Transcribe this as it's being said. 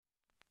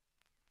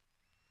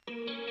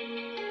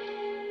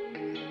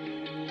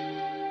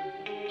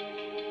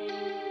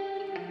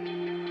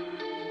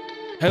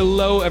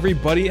Hello,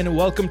 everybody, and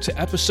welcome to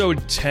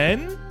episode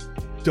 10,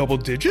 double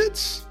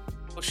digits?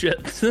 Oh, shit.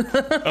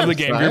 Of the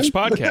Game Groups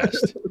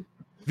podcast.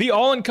 The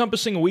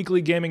all-encompassing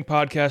weekly gaming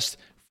podcast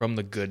from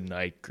the Good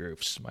Night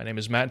Groups. My name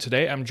is Matt, and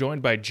today I'm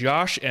joined by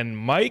Josh and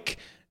Mike.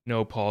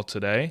 No Paul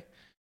today.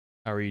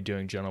 How are you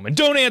doing, gentlemen?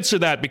 Don't answer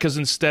that, because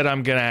instead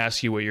I'm going to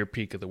ask you what your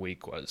peak of the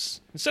week was.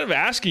 Instead of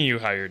asking you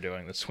how you're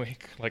doing this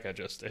week, like I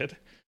just did,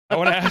 I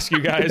want to ask you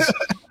guys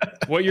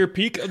what your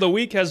peak of the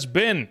week has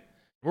been.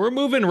 We're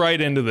moving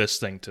right into this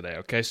thing today,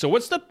 okay? So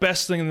what's the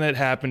best thing that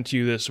happened to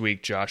you this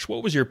week, Josh?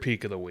 What was your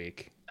peak of the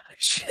week?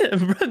 Shit,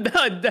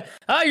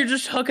 you're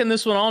just hucking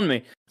this one on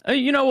me.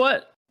 You know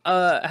what?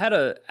 I had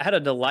a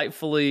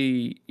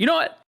delightfully... You know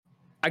what?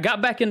 I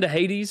got back into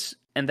Hades,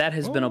 and that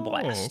has been a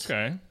blast.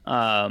 Okay.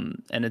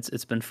 And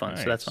it's been fun,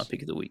 Nice. so that's my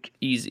peak of the week.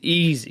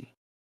 Easy.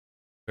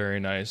 Very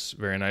nice,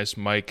 very nice.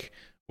 Mike,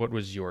 what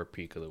was your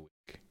peak of the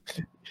week?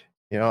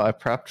 You know, I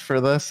prepped for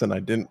this and I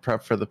didn't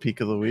prep for the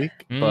peak of the week,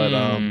 but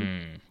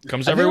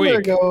comes I every think I'm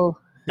week. gonna go,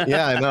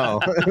 yeah, I know.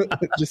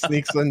 It just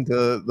sneaks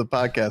into the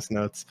podcast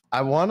notes.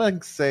 I want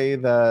to say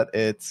that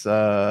it's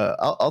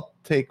I'll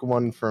take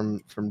one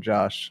from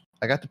Josh.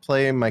 I got to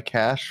play my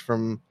cache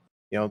from,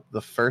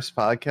 the first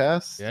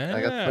podcast. Yeah.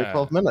 I got to play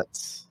 12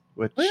 minutes,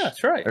 which Oh, yeah,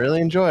 that's right. I really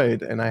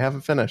enjoyed, and I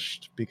haven't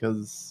finished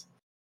because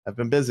I've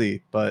been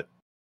busy, but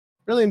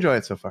really enjoy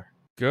it so far.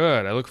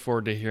 Good. I look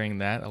forward to hearing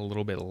that a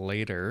little bit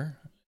later.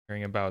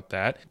 Hearing about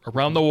that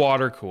around the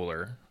water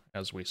cooler,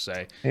 as we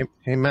say.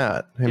 Hey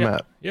Matt. Yeah.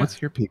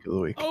 What's your peak of the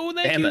week? Oh,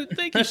 Damn it.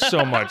 thank you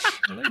so much.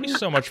 Thank you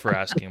so much for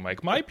asking,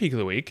 Mike. My peak of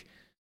the week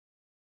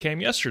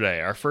came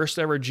yesterday. Our first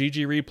ever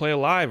GG Replay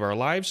Live, our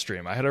live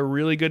stream. I had a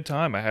really good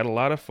time. I had a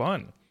lot of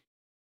fun.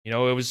 It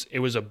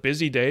was a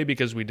busy day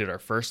because we did our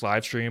first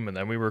live stream, and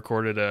then we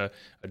recorded a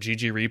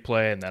GG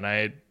Replay, and then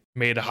I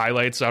made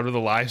highlights out of the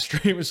live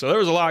stream. So there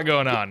was a lot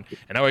going on.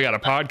 And now we got a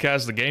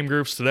podcast, the Game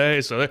Groups today.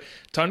 So there's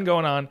a ton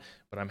going on.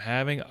 But I'm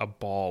having a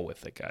ball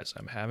with it, guys.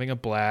 I'm having a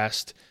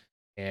blast,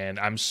 and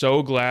I'm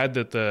so glad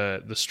that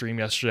the stream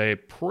yesterday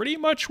pretty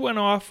much went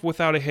off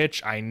without a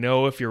hitch. I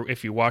know if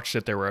you watched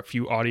it, there were a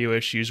few audio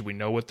issues. We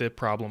know what the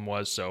problem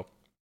was, so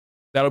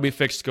that'll be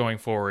fixed going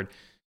forward.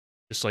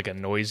 Just like a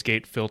noise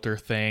gate filter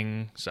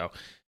thing. So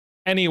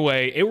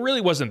anyway, it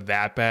really wasn't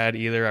that bad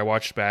either. I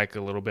watched back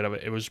a little bit of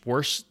it. It was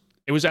worse.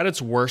 It was at its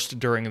worst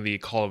during the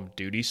Call of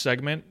Duty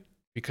segment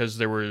because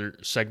there were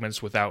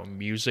segments without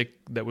music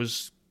that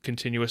was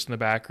continuous in the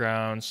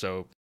background.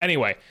 So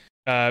anyway,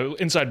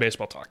 inside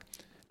baseball talk.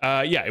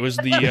 It was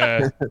the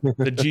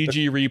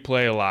GG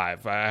Replay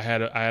Live. I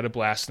had a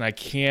blast, and I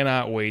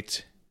cannot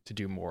wait to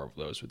do more of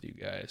those with you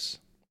guys.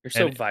 You're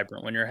so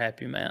vibrant when you're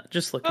happy, Matt.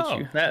 Just look at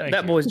you. Thank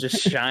That you. boy's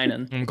just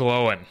shining. I'm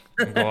glowing.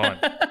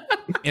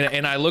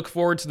 and I look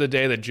forward to the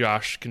day that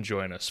Josh can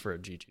join us for a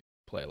GG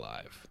Play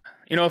Live.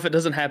 If it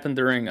doesn't happen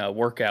during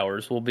work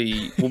hours, we'll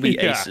be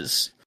Yeah.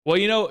 aces.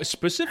 Well,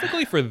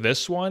 specifically for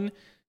this one,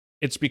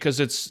 it's because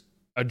it's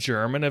a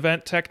German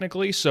event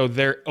technically, so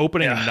their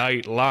opening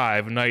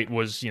night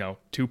was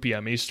 2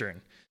 p.m.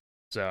 Eastern.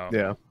 So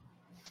Yeah.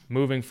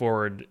 moving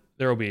forward,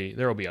 there will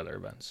be other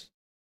events.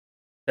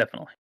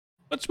 Definitely.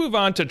 Let's move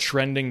on to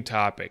trending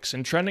topics.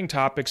 In trending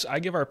topics, I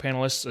give our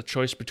panelists a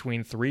choice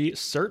between 3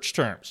 search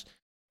terms.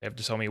 They have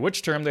to tell me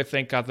which term they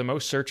think got the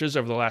most searches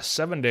over the last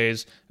 7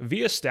 days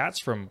via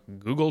stats from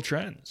Google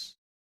Trends.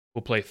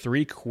 We'll play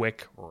 3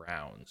 quick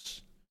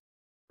rounds.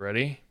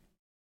 Ready?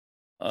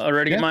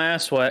 Ready to get my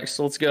ass waxed.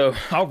 Let's go.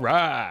 All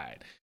right.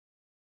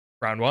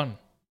 Round 1.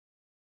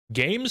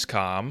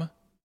 Gamescom,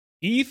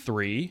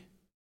 E3,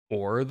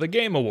 or the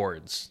Game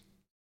Awards?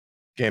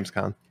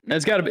 Gamescom.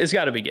 It's got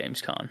to be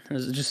Gamescom.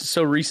 It's just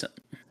so recent.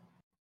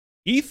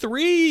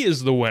 E3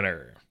 is the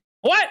winner.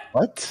 What?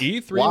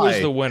 E3 Why?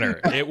 was the winner.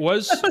 It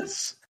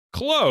was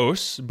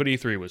close, but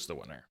E3 was the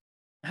winner.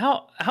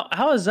 How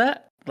is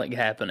that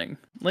happening?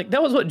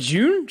 That was what,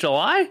 June,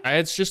 July?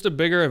 It's just a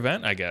bigger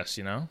event, I guess,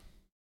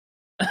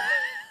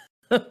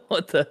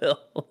 What the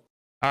hell? All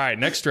right,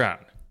 next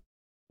round.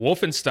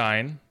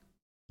 Wolfenstein,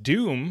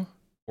 Doom,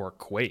 or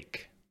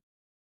Quake?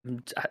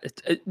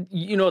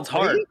 It's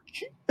hard.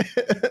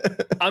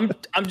 I'm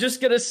just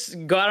gonna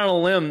go out on a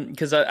limb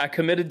because I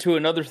committed to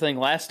another thing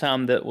last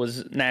time that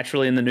was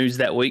naturally in the news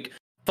that week.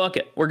 Fuck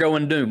it, we're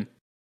going Doom.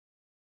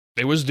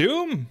 It was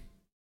Doom.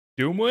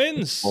 Doom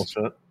wins.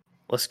 Bullshit.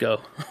 Let's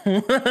go.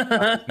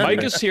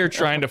 Mike is here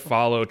trying to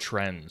follow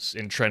trends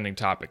in trending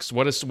topics.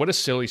 What a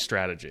silly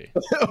strategy.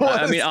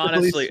 I mean,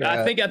 honestly,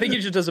 I think he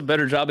just does a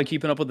better job of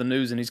keeping up with the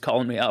news, and he's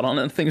calling me out on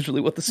it. I think it's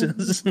really what this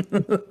is.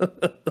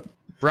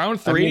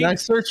 Round 3. I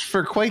searched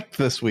for Quake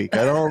this week.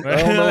 I don't know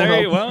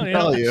how to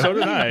tell you. So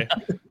did I.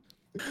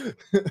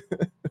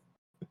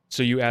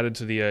 So you added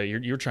to the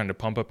you're trying to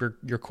pump up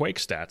your Quake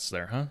stats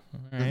there, huh?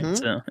 All right. Mhm.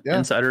 So, Yeah.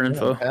 insider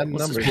info. Add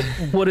numbers.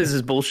 What is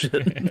this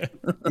bullshit?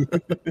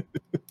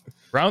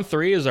 Round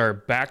 3 is our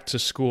back to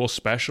school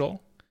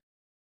special.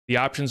 The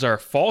options are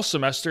fall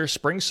semester,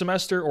 spring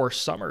semester, or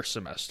summer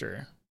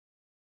semester.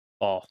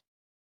 Fall.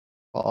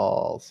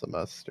 Fall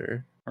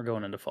semester. We're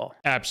going into fall.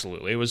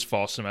 Absolutely. It was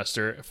fall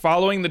semester.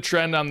 Following the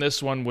trend on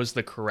this one was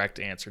the correct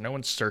answer. No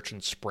one's searching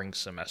spring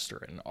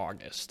semester in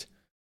August.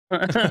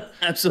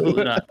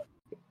 Absolutely not.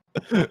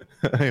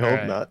 I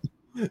hope not.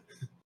 Well,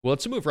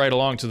 let's move right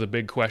along to the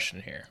big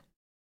question here.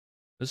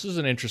 This is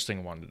an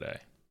interesting one today.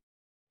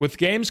 With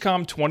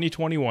Gamescom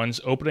 2021's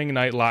opening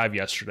night live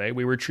yesterday,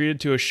 we were treated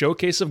to a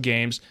showcase of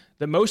games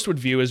that most would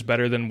view as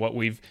better than what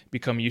we've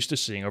become used to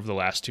seeing over the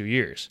last 2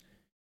 years.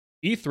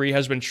 E3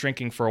 has been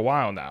shrinking for a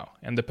while now,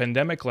 and the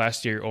pandemic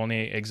last year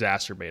only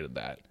exacerbated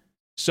that.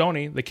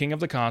 Sony, the king of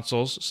the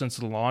consoles since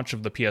the launch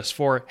of the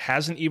PS4,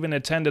 hasn't even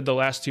attended the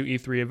last 2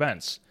 E3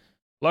 events.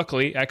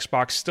 Luckily,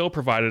 Xbox still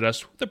provided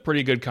us with a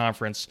pretty good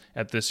conference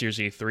at this year's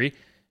E3,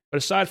 but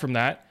aside from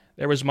that,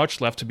 there was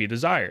much left to be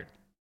desired.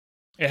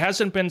 It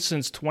hasn't been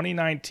since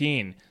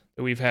 2019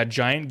 that we've had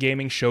giant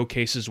gaming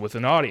showcases with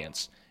an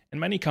audience, and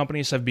many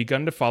companies have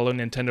begun to follow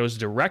Nintendo's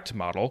direct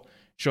model,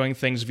 showing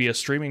things via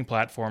streaming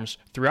platforms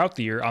throughout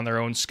the year on their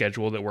own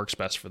schedule that works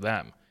best for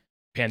them.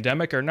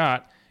 Pandemic or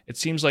not, it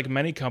seems like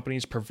many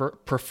companies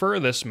prefer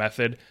this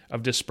method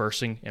of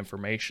dispersing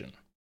information.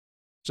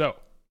 So,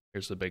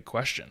 here's the big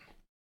question.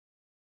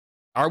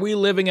 Are we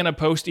living in a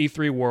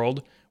post-E3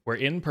 world where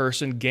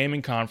in-person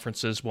gaming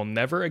conferences will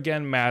never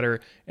again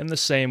matter in the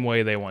same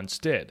way they once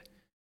did?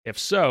 If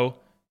so,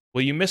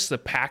 will you miss the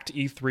packed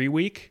E3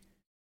 week?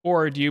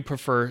 Or do you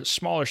prefer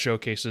smaller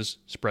showcases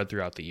spread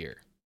throughout the year?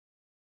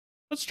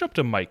 Let's jump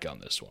to Mike on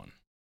this one.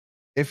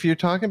 If you're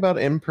talking about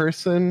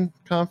in-person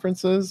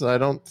conferences, I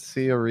don't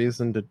see a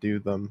reason to do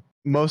them.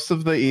 Most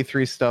of the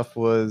E3 stuff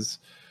was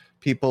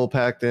people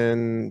packed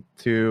in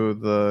to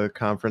the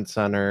conference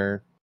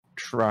center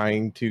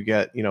trying to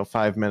get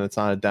 5 minutes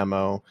on a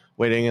demo,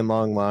 waiting in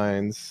long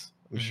lines.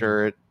 I'm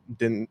sure it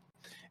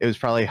was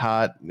probably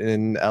hot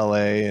in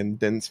LA and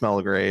didn't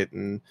smell great,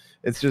 and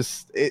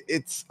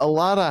it's a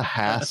lot of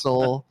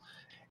hassle.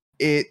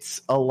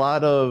 It's a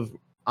lot of,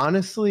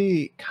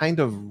 honestly, kind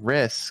of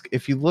risk.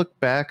 If you look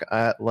back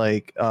at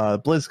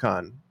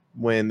BlizzCon,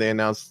 when they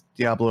announced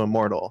Diablo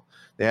Immortal,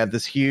 they had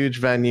this huge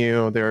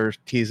venue, they were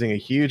teasing a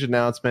huge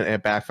announcement, and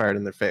it backfired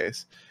in their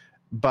face.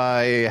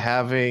 By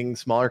having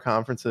smaller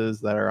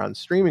conferences that are on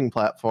streaming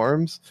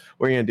platforms,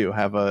 what are you gonna do?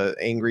 Have a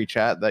angry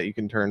chat that you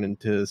can turn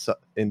into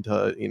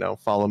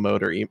follow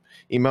mode or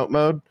emote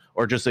mode,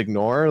 or just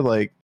ignore?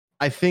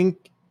 I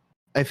think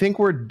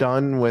we're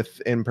done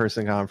with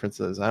in-person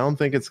conferences. I don't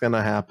think it's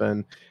gonna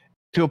happen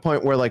to a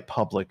point where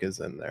public is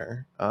in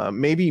there.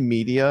 Maybe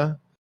media.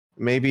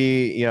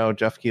 Maybe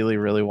Jeff Keighley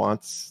really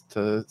wants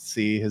to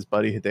see his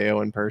buddy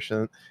Hideo in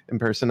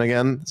person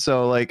again.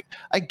 So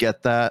I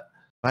get that.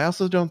 I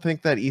also don't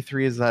think that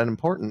E3 is that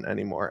important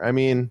anymore. I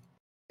mean,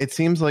 it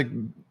seems like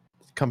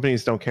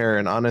companies don't care,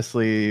 and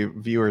honestly,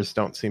 viewers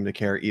don't seem to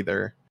care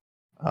either.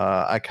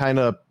 I kind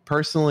of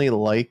personally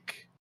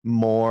like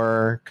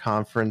more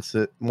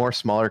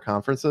smaller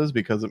conferences,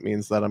 because it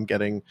means that I'm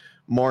getting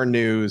more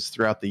news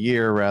throughout the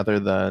year rather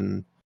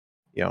than,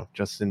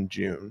 just in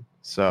June.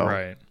 So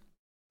right.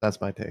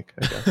 That's my take,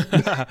 I guess.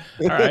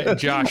 All right,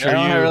 Josh, I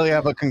don't really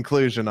have a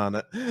conclusion on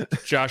it.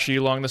 Josh, are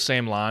you along the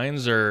same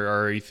lines, or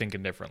are you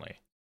thinking differently?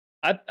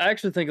 I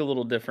actually think a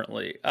little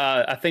differently.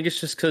 I think it's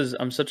just because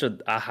I'm such a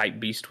hype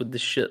beast with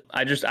this shit.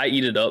 I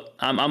eat it up.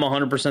 I'm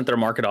 100% their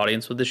market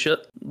audience with this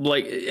shit.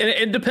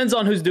 It depends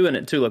on who's doing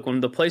it too. When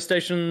the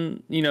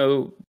PlayStation,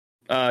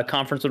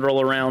 conference would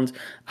roll around,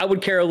 I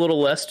would care a little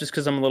less, just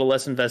because I'm a little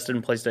less invested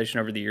in PlayStation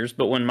over the years.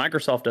 But when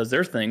Microsoft does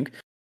their thing,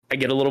 I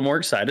get a little more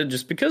excited,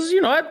 just because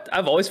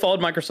I've always followed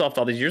Microsoft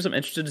all these years. I'm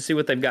interested to see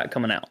what they've got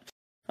coming out.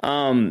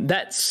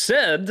 That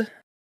said,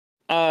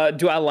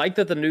 do I like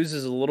that the news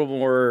is a little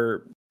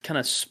more kind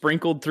of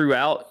sprinkled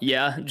throughout?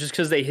 Yeah, just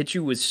because they hit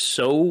you with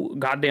so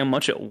goddamn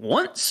much at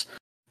once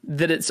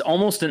that it's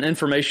almost an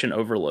information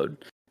overload.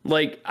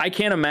 I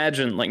can't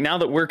imagine, now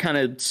that we're kind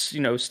of,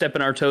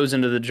 stepping our toes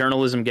into the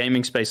journalism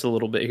gaming space a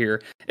little bit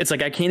here, it's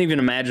I can't even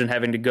imagine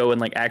having to go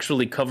and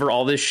actually cover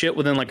all this shit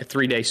within a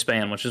 3-day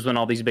span, which is when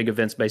all these big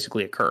events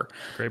basically occur.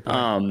 Great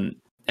point.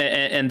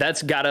 And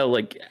that's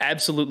gotta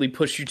absolutely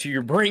push you to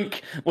your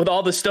brink with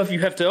all the stuff you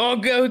have to,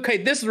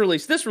 okay, this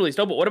release.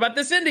 Oh, but what about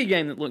this indie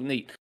game that looked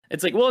neat?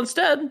 It's well,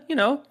 instead,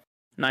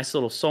 nice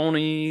little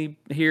Sony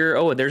here.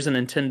 Oh, there's a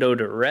Nintendo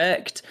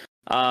Direct.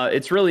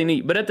 It's really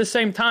neat. But at the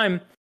same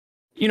time,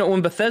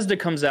 when Bethesda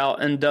comes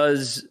out and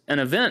does an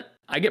event,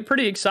 I get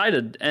pretty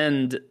excited.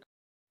 And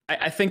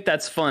I think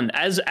that's fun.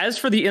 As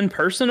for the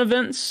in-person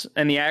events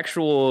and the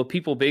actual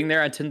people being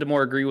there, I tend to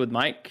more agree with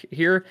Mike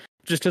here,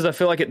 just because I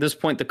feel like at this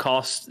point, the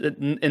cost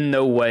in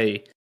no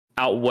way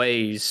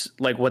outweighs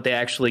what they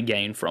actually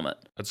gain from it.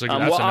 That's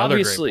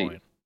another great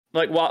point.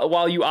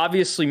 While you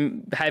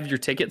obviously have your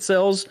ticket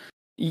sales,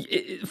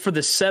 for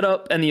the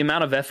setup and the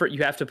amount of effort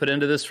you have to put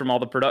into this from all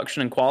the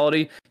production and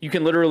quality, you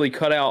can literally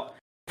cut out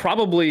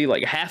probably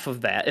half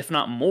of that, if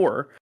not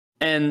more.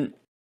 And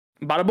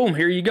bada boom,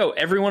 here you go.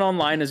 Everyone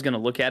online is going to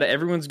look at it.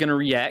 Everyone's going to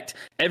react.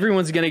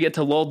 Everyone's going to get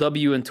to lol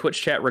W in Twitch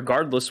chat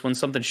regardless when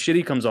something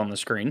shitty comes on the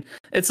screen.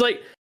 It's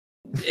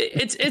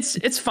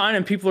it's fine,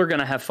 and people are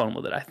gonna have fun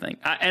with it. I think.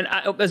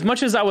 As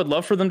much as I would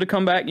love for them to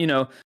come back,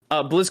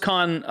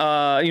 BlizzCon,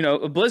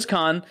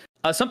 BlizzCon.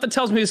 Something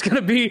tells me it's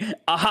gonna be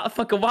a hot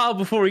fucking while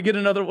before we get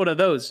another one of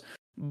those.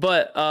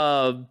 But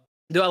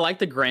do I like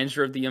the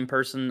grandeur of the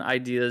in-person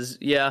ideas?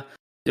 Yeah.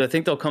 Do I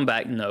think they'll come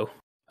back? No.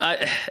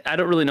 I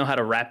don't really know how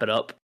to wrap it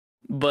up,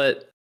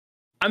 but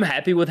I'm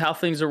happy with how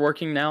things are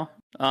working now.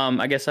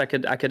 I guess I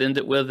could end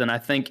it with, and I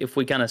think if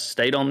we kind of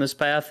stayed on this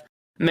path,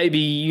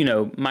 maybe,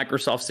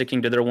 Microsoft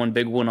sticking to their one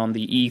big one on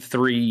the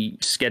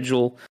E3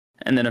 schedule,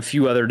 and then a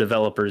few other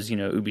developers,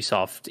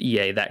 Ubisoft,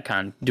 EA, that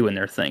kind, doing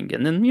their thing.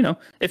 And then,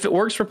 if it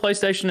works for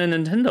PlayStation and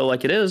Nintendo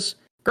like it is,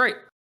 great,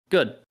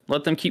 good.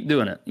 Let them keep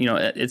doing it.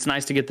 It's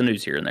nice to get the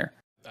news here and there.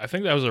 I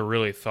think that was a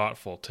really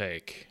thoughtful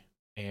take,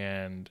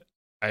 and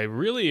I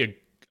really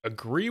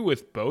agree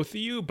with both of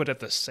you, but at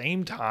the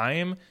same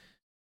time,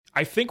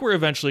 I think we're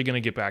eventually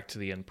going to get back to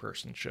the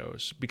in-person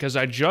shows, because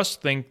I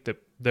just think that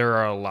there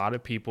are a lot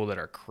of people that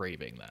are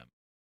craving them.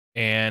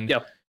 And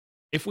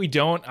if we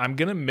don't, I'm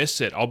going to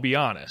miss it. I'll be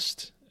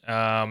honest.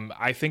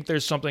 I think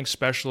there's something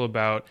special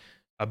about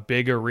a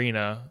big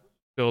arena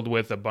filled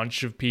with a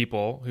bunch of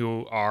people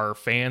who are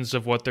fans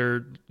of what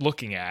they're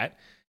looking at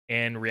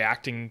and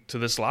reacting to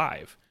this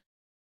live.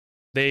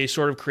 They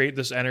sort of create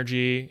this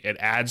energy. It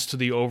adds to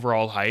the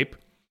overall hype.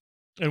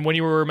 And when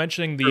you were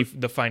mentioning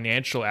the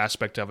financial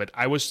aspect of it,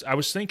 I was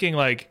thinking,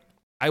 like,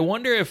 I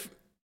wonder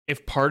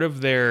if part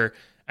of their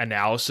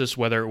analysis,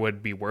 whether it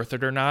would be worth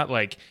it or not,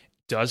 like,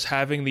 does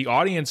having the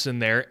audience in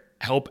there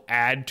help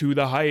add to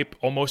the hype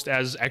almost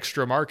as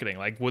extra marketing?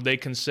 Like, would they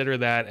consider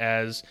that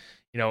as,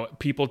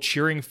 people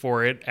cheering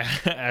for it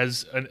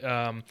as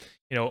an,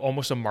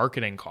 almost a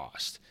marketing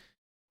cost?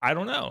 I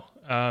don't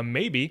know.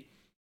 Maybe.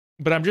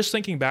 But I'm just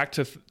thinking back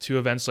to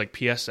events like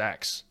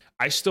PSX.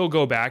 I still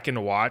go back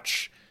and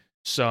watch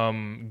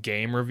some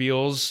game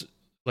reveals,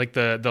 like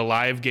the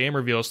live game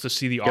reveals, to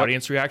see the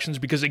audience reactions,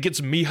 because it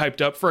gets me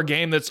hyped up for a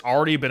game that's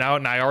already been out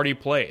and I already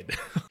played.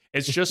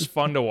 It's just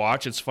fun to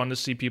watch. It's fun to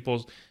see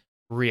people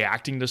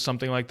reacting to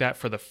something like that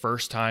for the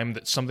first time.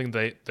 That's something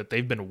that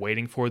they've been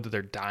waiting for, that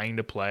they're dying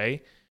to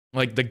play.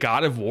 Like the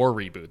God of War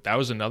reboot. That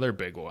was another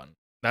big one.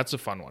 That's a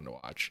fun one to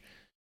watch.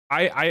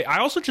 I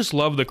also just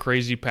love the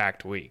crazy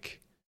packed week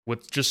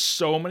with just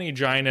so many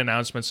giant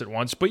announcements at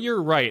once. But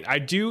you're right. I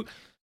do.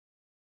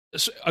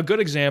 A good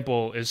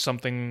example is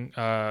something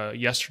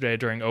yesterday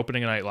during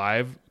opening night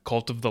live,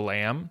 Cult of the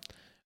Lamb.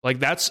 Like,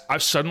 that's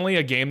suddenly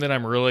a game that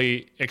I'm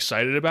really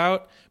excited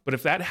about. But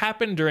if that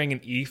happened during an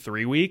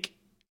E3 week,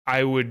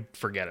 I would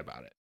forget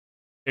about it.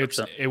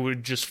 It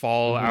would just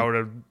fall out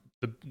of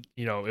the,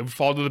 it would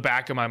fall to the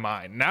back of my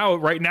mind.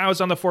 Right now,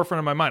 it's on the forefront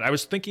of my mind. I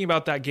was thinking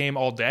about that game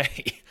all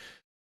day,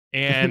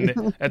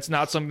 and that's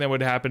not something that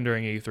would happen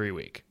during E3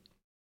 week.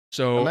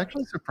 So I'm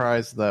actually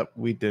surprised that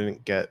we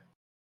didn't get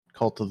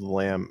Cult of the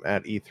Lamb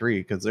at E3,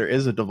 because there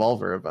is a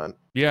Devolver event.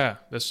 Yeah,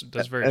 that's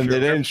very and true. They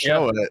didn't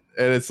show it,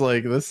 and it's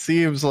like, this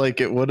seems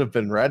like it would have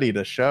been ready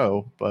to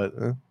show, but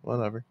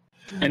whatever.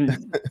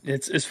 And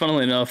it's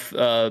funnily enough,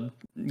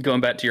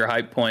 going back to your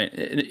hype point,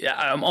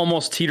 I'm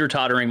almost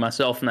teeter-tottering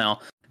myself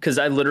now, because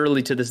I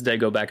literally to this day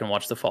go back and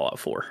watch the Fallout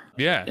 4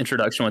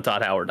 introduction with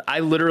Todd Howard. I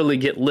literally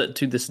get lit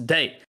to this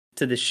day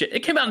to this shit.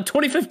 It came out in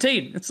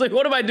 2015. It's like,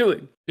 what am I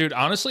doing? Dude,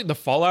 honestly, the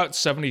Fallout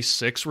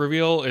 76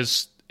 reveal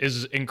is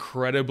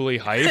incredibly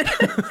hype.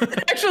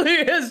 Actually,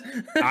 it is.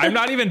 I'm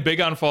not even big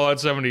on Fallout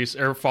 70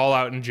 or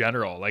Fallout in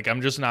general. Like,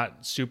 I'm just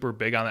not super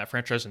big on that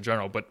franchise in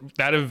general. But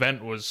that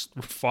event was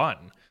fun.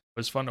 It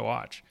was fun to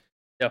watch.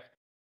 Yeah.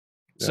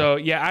 So,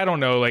 yeah, I don't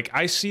know. Like,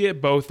 I see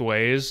it both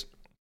ways.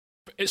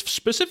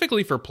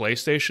 Specifically for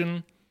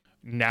PlayStation,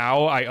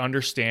 now I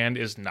understand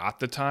is not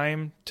the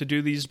time to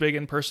do these big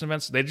in-person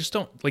events. They just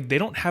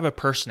don't have a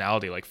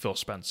personality like Phil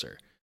Spencer.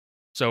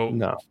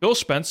 So, Phil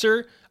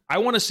Spencer, I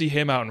want to see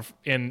him out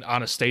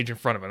on a stage in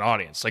front of an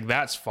audience. Like,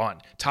 that's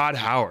fun. Todd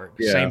Howard,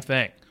 same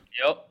thing.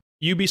 Yep.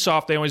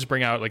 Ubisoft, they always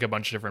bring out like a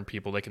bunch of different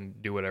people. They can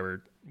do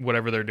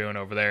whatever they're doing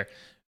over there.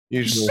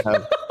 Usually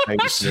have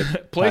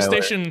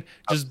PlayStation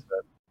just.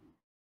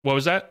 What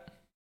was that?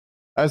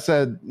 I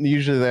said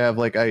usually they have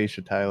like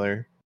Aisha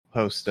Tyler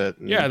host it.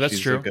 Yeah, that's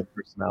true. A good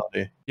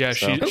personality. Yeah,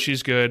 so.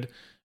 she's good.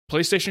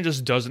 PlayStation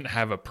just doesn't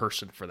have a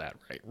person for that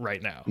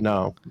right now.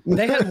 No.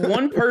 They had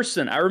one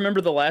person. I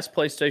remember the last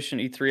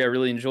PlayStation E3 I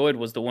really enjoyed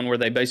was the one where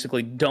they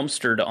basically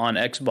dumpstered on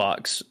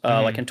Xbox,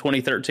 like in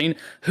 2013.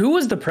 Who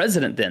was the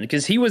president then?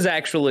 Because he was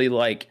actually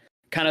like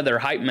kind of their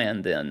hype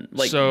man then.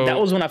 Like, that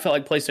was when I felt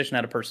like PlayStation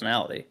had a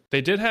personality.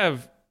 They did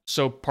have,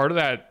 so part of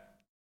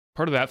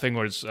that thing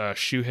was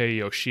Shuhei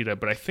Yoshida,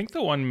 but I think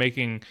the one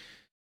making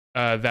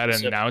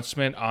that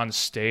announcement on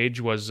stage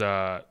was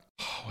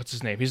what's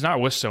his name? He's not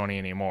with Sony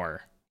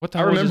anymore. What the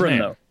hell was his name? I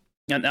remember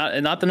him though.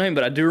 Not the name,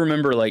 but I do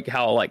remember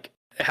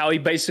how he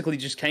basically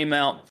just came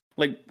out,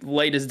 like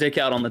laid his dick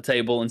out on the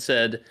table and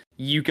said,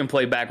 "You can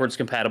play backwards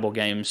compatible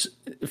games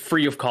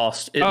free of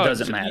cost. It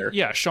doesn't matter."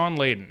 Yeah, Sean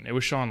Layden. It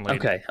was Sean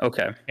Layden.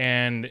 Okay.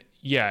 And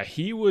yeah,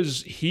 he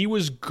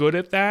was good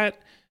at that.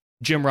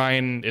 Jim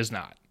Ryan is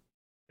not.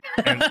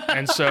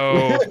 And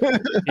so,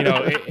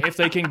 if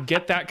they can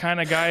get that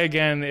kind of guy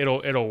again,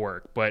 it'll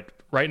work. But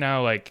right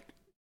now, like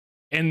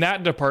in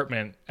that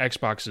department,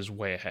 Xbox is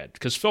way ahead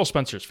because Phil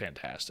Spencer's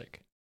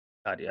fantastic.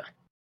 God, yeah.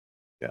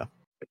 Yeah.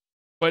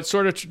 But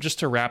sort of just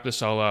to wrap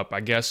this all up, I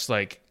guess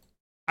like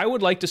I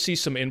would like to see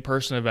some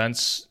in-person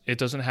events. It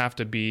doesn't have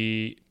to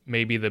be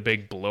maybe the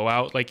big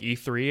blowout like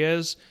E3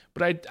 is,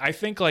 but I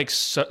think like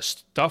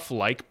stuff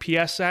like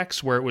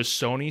PSX where it was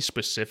Sony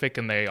specific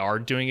and they are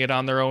doing it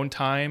on their own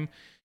time,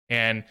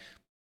 and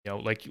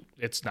like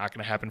it's not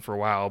going to happen for a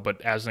while,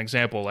 but as an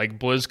example, like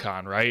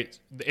BlizzCon, right?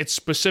 It's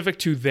specific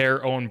to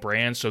their own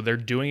brand, so they're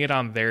doing it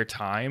on their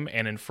time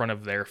and in front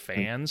of their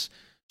fans.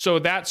 So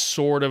that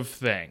sort of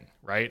thing,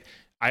 right?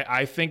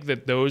 I think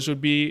that those would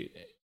be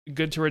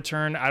good to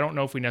return. I don't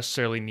know if we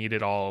necessarily need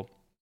it all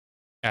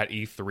at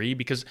E3,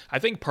 because I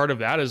think part of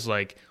that is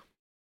like,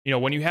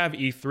 when you have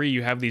E3,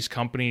 you have these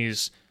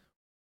companies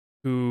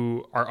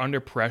who are under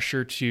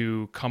pressure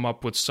to come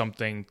up with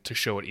something to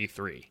show at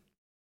E3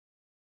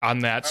 on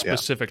that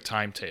specific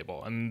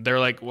timetable. And they're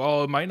like,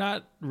 well, it might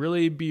not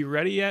really be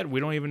ready yet. We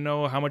don't even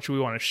know how much we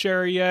want to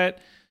share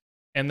yet.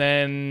 And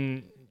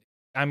then,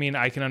 I mean,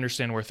 I can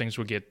understand where things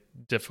would get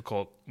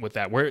difficult with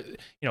that, where,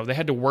 they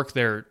had to work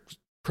their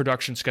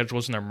production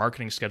schedules and their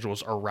marketing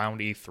schedules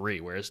around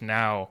E3. Whereas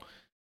now,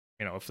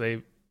 if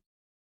they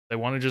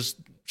want to just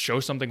show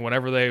something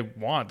whenever they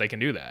want, they can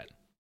do that.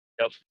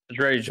 Yep. It's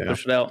ready to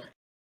push it out.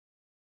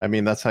 I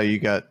mean, that's how you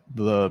got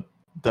the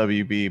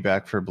WB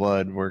Back for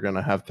Blood. We're going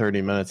to have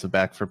 30 minutes of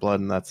Back for Blood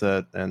and that's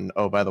it. And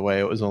oh, by the way,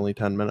 it was only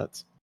 10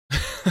 minutes.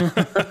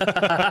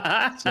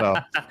 So,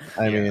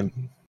 I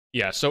mean...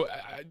 Yeah, so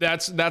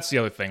that's the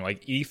other thing.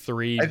 Like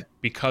E3,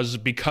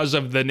 because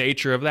of the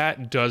nature of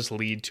that, does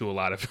lead to a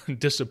lot of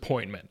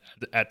disappointment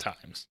at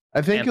times.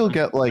 I think you'll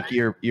get like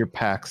your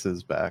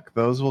PAXs back.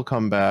 Those will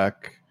come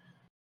back.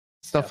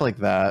 Stuff like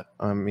that.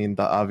 I mean,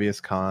 the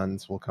obvious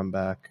cons will come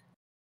back.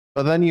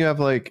 But then you have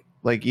like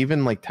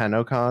even like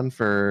TennoCon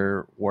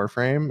for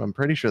Warframe. I'm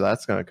pretty sure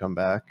that's going to come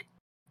back.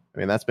 I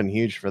mean, that's been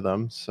huge for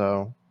them.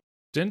 So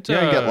didn't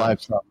get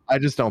live stuff. I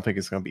just don't think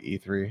it's going to be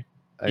E3.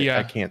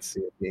 I can't see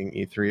it being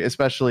E3,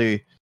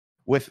 especially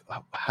with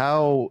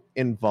how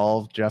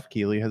involved Jeff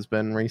Keighley has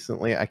been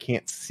recently. I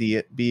can't see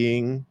it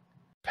being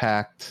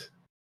packed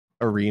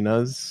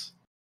arenas.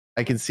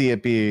 I can see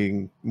it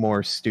being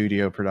more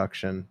studio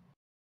production.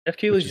 Jeff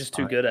Keighley's just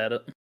too good at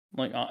it.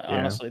 Like,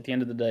 honestly, at the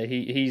end of the day,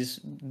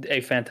 he's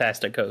a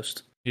fantastic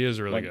host. He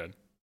is really good.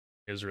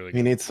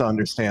 He needs to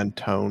understand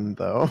tone,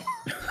 though.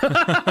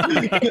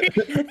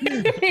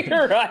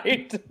 You're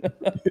right.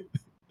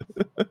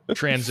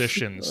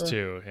 Transitions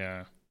too,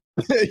 yeah.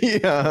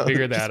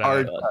 Figure that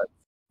out.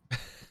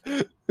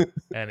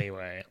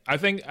 Anyway, I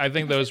think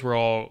those were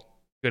all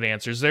good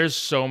answers. There's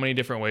so many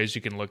different ways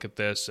you can look at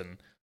this,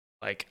 and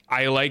like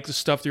I like the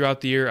stuff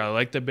throughout the year. I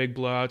like the big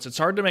blowouts. It's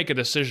hard to make a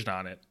decision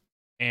on it,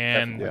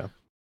 and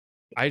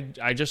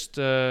I just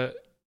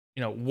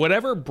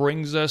whatever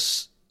brings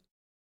us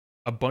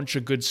a bunch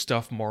of good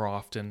stuff more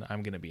often,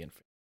 I'm gonna be in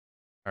favor.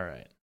 All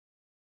right,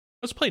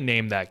 let's play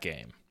Name That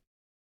Game.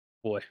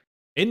 Boy.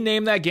 In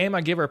Name That Game, I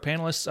give our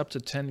panelists up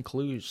to 10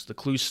 clues. The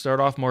clues start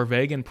off more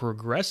vague and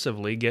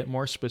progressively get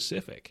more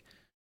specific.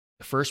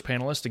 The first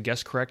panelist to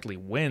guess correctly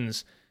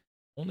wins.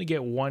 Only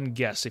get one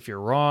guess. If you're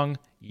wrong,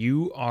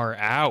 you are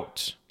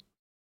out.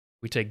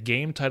 We take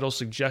game title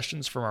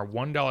suggestions from our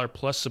 $1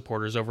 plus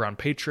supporters over on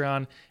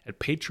Patreon at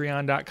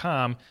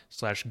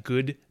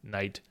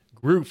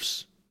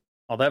patreon.com/goodnightgroofs.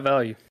 All that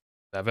value.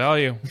 That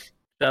value.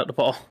 Shout out to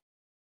Paul.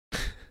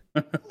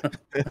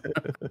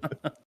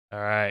 All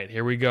right,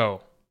 here we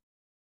go.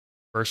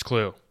 First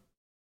clue.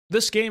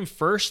 This game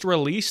first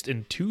released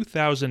in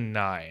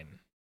 2009.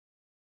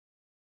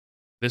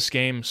 This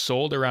game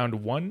sold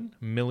around 1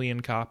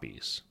 million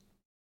copies.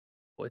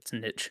 Boy, it's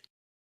niche.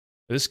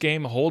 This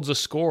game holds a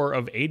score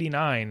of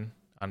 89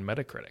 on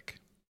Metacritic.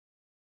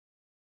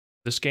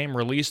 This game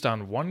released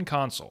on one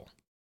console.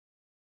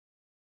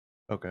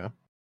 Okay.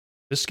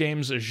 This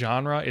game's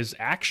genre is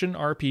action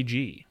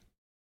RPG.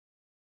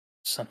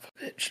 Son of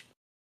a bitch.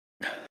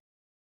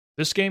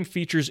 This game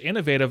features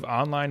innovative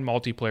online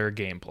multiplayer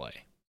gameplay.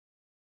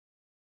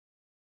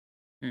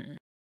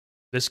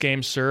 This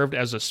game served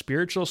as a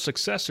spiritual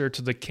successor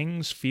to the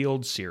King's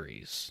Field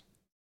series.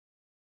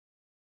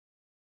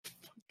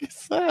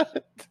 What's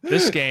that?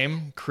 This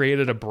game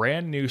created a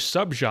brand new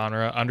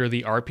subgenre under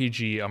the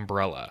RPG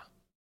umbrella.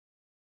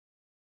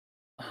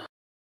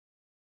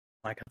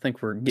 Mike, I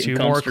think we're getting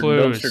Two more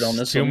clues. On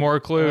this Two one. more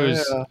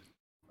clues.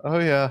 Oh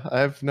yeah, I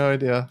have no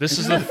idea. This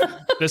is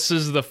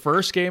the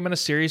first game in a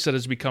series that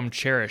has become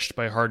cherished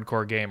by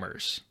hardcore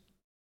gamers.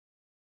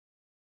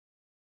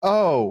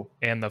 Oh.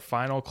 And the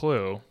final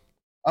clue.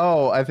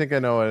 Oh, I think I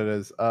know what it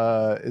is.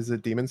 Is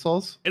it Demon's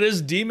Souls? It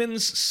is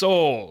Demon's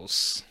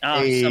Souls. Oh,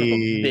 son of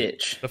a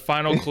bitch. The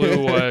final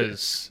clue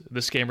was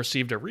this game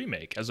received a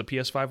remake as a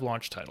PS5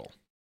 launch title.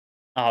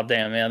 Oh,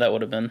 damn, yeah, that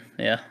would have been,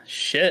 yeah.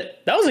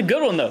 Shit. That was a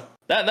good one, though.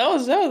 That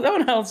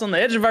one was on the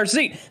edge of our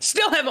seat.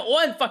 Still haven't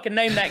one fucking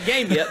named that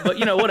game yet, but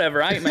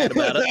whatever. I ain't mad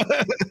about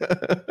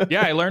it.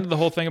 Yeah, I learned the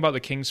whole thing about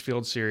the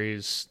Kingsfield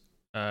series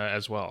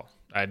as well.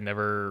 I'd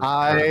never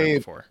heard of it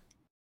before.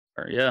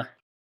 Yeah.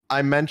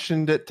 I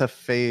mentioned it to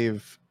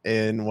Fave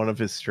in one of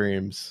his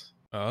streams.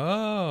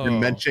 Oh. I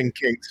mentioned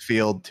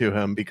Kingsfield to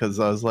him because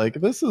I was like,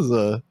 this is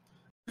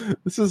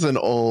an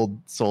old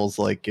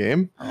Souls-like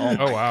game.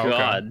 Oh wow.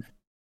 God. Okay.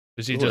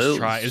 Is he just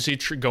is he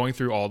going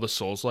through all the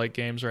Souls-like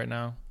games right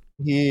now?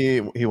 He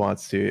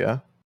wants to, yeah.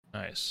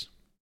 Nice.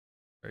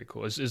 Very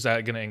cool. Is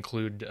that going to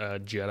include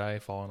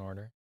Jedi Fallen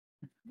Order?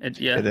 I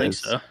think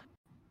so.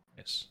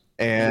 Yes.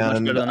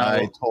 And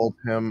I told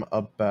him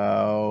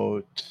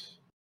about,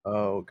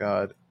 oh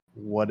God,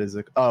 what is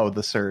it? Oh,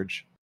 The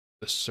Surge.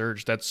 The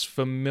Surge. That's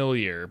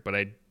familiar, but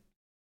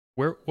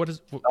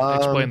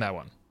explain that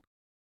one.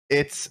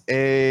 It's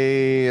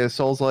a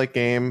Souls-like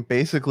game,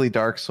 basically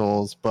Dark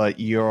Souls, but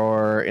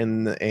you're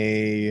in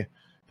a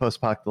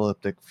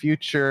post-apocalyptic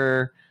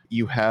future.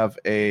 You have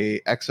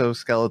a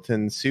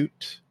exoskeleton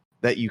suit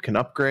that you can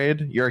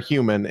upgrade. You're a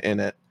human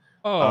in it.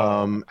 Oh,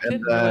 I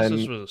didn't realize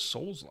this was a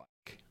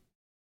Souls-like.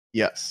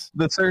 Yes.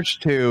 The Surge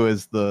 2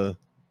 is the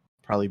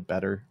probably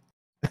better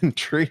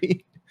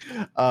entry.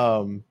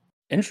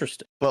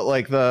 Interesting. But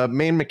like the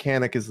main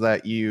mechanic is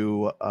that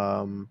you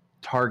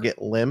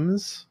target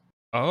limbs.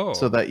 Oh.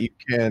 So that you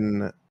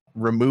can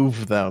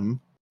remove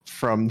them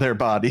from their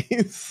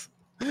bodies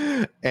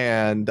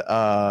and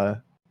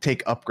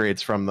take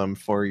upgrades from them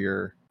for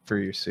your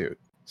suit.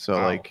 So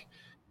like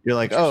you're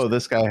like, oh,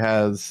 this guy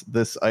has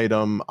this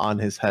item on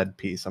his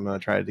headpiece. I'm gonna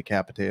try to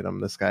decapitate him.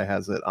 This guy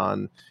has it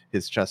on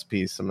his chest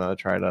piece. I'm gonna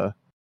try to,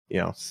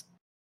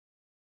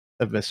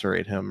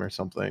 eviscerate him or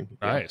something.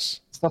 Nice.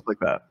 Stuff like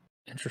that.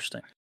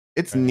 Interesting.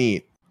 It's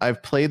neat.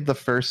 I've played the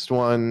first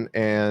one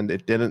and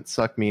it didn't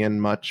suck me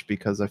in much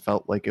because I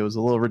felt like it was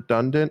a little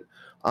redundant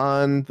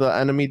on the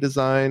enemy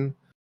design.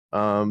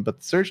 But the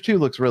Surge 2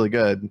 looks really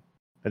good.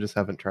 I just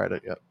haven't tried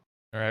it yet.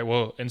 All right.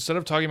 Well, instead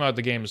of talking about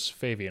the games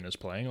Fabian is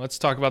playing, let's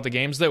talk about the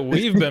games that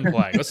we've been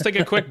playing. Let's take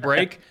a quick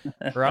break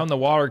around the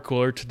water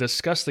cooler to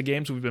discuss the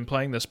games we've been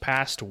playing this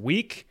past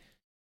week.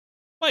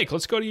 Mike,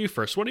 let's go to you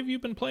first. What have you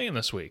been playing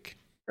this week?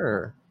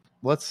 Sure.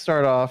 Let's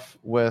start off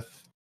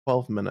with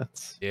 12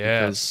 minutes.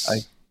 Yes. I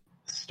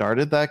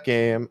started that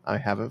game. I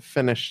haven't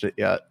finished it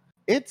yet.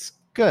 It's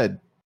good.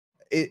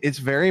 It's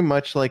very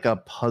much like a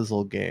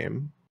puzzle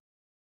game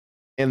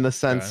in the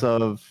sense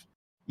of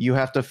you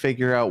have to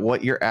figure out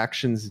what your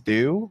actions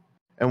do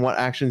and what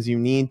actions you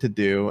need to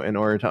do in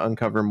order to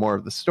uncover more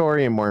of the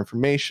story and more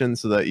information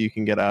so that you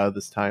can get out of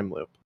this time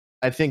loop.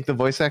 I think the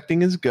voice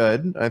acting is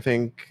good. I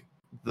think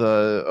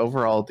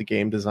the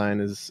game design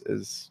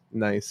is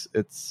nice.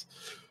 It's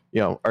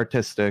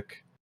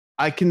artistic.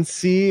 I can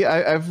see.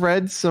 I've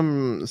read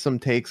some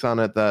takes on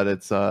it that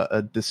it's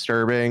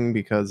disturbing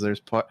because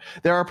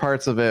there are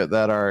parts of it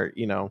that are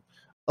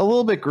a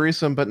little bit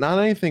gruesome, but not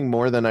anything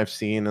more than I've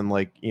seen in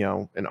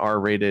an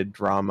R-rated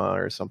drama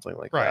or something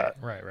like that.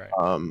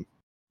 Right.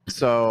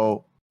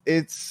 So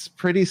it's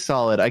pretty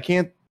solid. I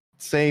can't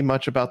say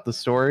much about the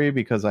story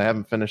because I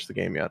haven't finished the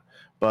game yet,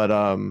 but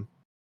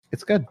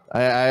it's good.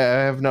 I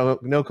have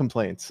no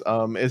complaints.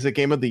 Is it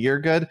Game of the Year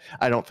good?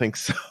 I don't think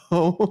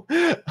so.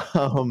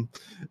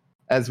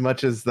 As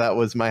much as that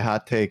was my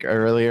hot take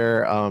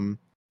earlier,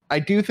 I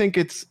do think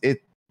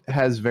it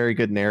has very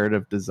good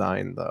narrative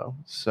design though.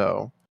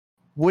 So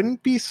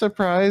wouldn't be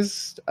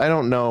surprised. I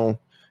don't know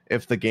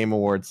if the Game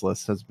Awards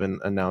list has been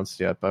announced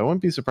yet, but I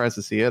wouldn't be surprised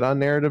to see it on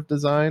narrative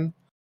design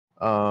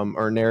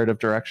or narrative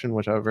direction,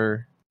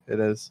 whichever it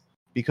is,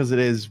 because it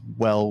is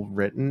well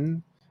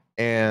written.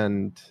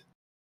 And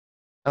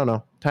I don't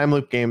know, time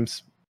loop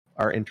games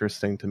are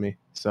interesting to me.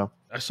 So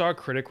I saw a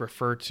critic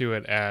refer to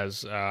it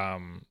as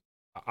the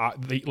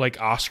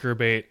Oscar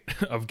bait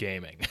of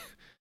gaming.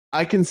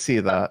 I can see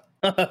that.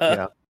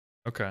 Yeah.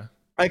 Okay.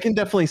 I can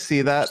definitely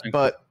see that,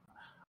 but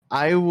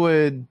I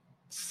would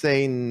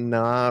say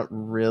not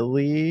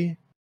really,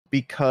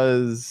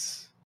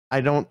 because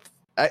I don't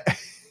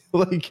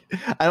think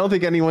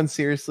anyone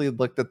seriously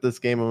looked at this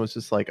game and was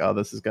just like, oh,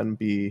 this is going to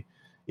be,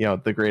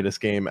 the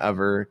greatest game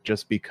ever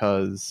just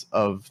because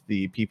of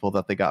the people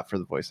that they got for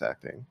the voice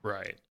acting.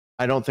 Right.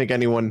 I don't think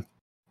anyone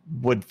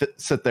would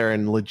sit there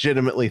and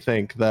legitimately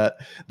think that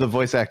the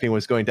voice acting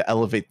was going to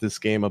elevate this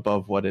game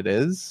above what it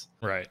is.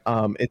 Right.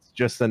 It's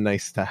just a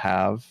nice to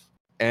have.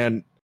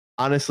 And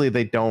honestly,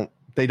 they don't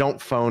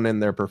phone in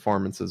their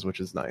performances, which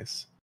is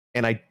nice.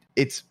 And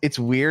it's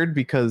weird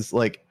because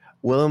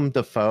Willem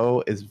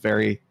Dafoe is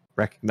very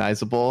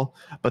recognizable,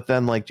 but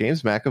then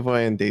James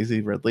McAvoy and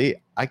Daisy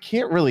Ridley, I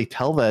can't really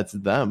tell that it's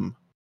them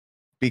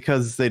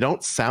because they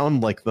don't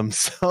sound like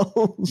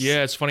themselves.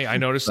 Yeah, it's funny. I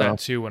noticed that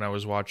too when I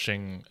was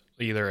watching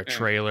either a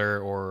trailer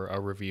or a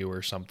review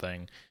or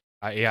something.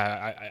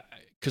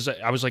 Because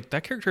I was like,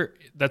 that character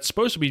that's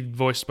supposed to be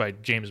voiced by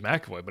James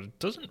McAvoy, but it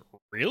doesn't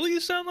really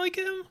sound like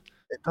him.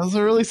 It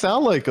doesn't really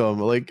sound like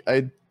him.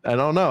 I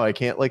don't know. I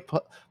can't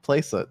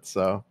place it.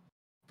 So,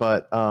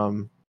 but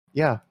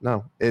yeah,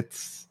 no,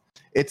 it's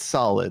It's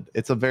solid.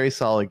 It's a very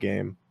solid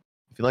game.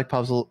 If you like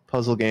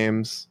puzzle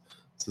games,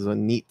 this is a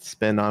neat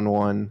spin on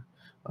one.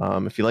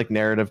 If you like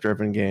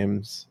narrative-driven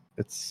games,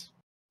 that's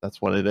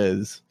what it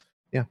is.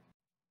 Yeah.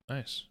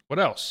 Nice. What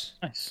else?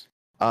 Nice.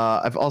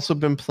 I've also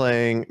been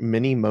playing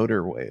Mini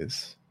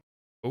Motorways.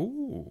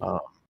 Ooh.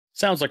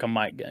 Sounds like a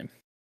Mike game.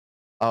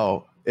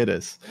 Oh, it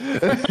is.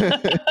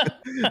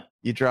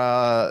 You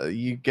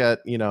get,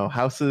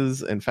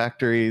 houses and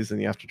factories,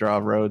 and you have to draw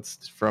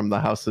roads from the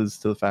houses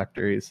to the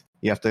factories.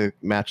 You have to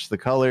match the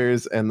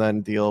colors and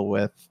then deal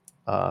with,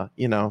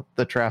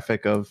 the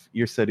traffic of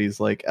your cities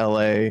like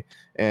LA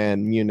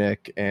and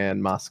Munich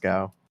and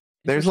Moscow.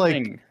 There's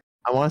like,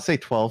 I want to say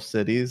 12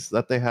 cities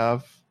that they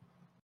have.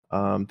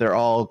 They're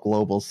all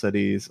global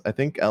cities. I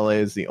think LA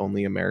is the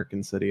only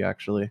American city,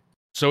 actually.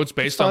 So it's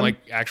based on like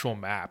actual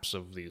maps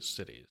of these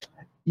cities.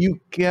 You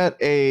get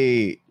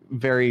a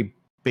very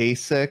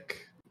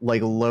basic,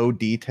 like low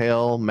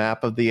detail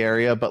map of the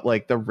area, but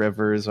like the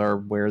rivers are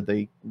where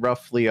they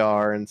roughly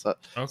are and stuff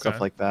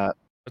like that.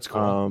 That's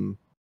cool.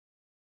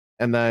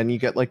 And then you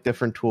get like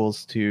different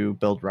tools to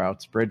build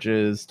routes,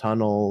 bridges,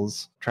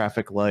 tunnels,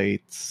 traffic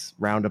lights,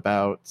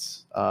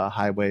 roundabouts,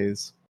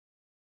 highways,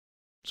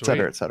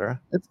 etc.,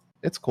 etc.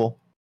 It's cool.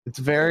 It's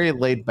very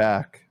laid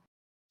back.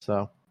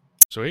 So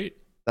sweet.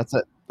 That's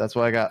it. That's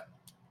what I got.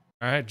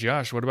 All right,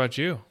 Josh, what about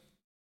you?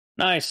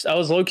 Nice. I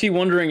was low-key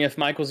wondering if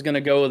Mike was going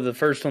to go with the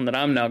first one that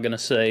I'm now going to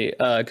say,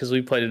 because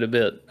we played it a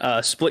bit.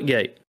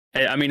 Splitgate.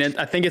 I mean,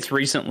 I think it's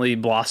recently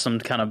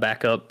blossomed kind of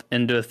back up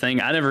into a thing.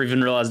 I never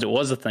even realized it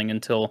was a thing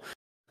until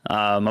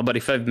my buddy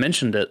Fev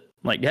mentioned it.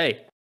 Like,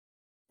 hey,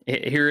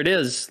 here it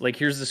is. Like,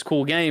 here's this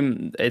cool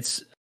game.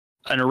 It's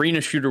an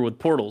arena shooter with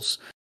portals.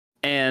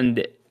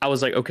 And I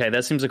was like, okay,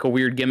 that seems like a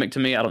weird gimmick to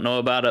me. I don't know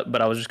about it,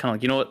 but I was just kind of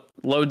like, you know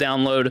what?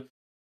 Download.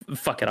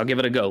 Fuck it, I'll give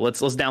it a go.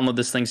 Let's download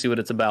this thing, see what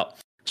it's about.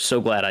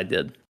 So glad I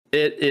did.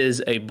 It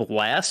is a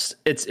blast.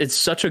 It's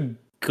such a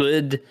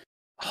good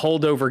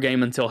holdover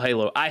game until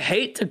Halo. I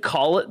hate to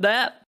call it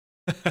that.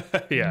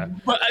 Yeah.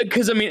 But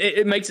because I mean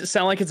it makes it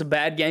sound like it's a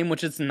bad game,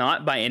 which it's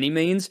not by any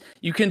means.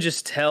 You can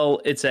just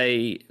tell it's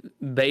a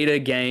beta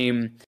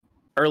game,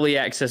 early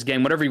access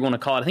game, whatever you want to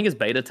call it. I think it's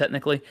beta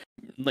technically.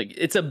 Like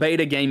it's a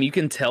beta game, you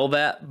can tell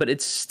that, but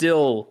it's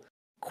still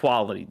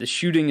quality. The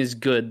shooting is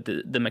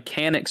good. The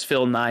mechanics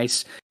feel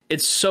nice.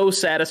 It's so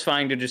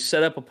satisfying to just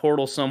set up a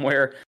portal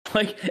somewhere.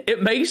 Like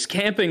it makes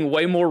camping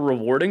way more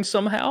rewarding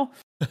somehow.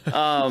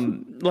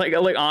 Like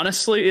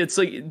honestly, it's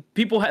like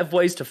people have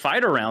ways to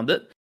fight around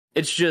it.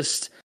 It's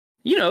just,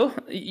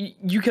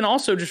 you can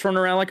also just run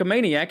around like a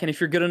maniac, and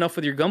if you're good enough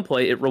with your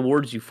gunplay, it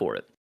rewards you for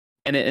it.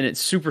 And it's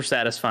super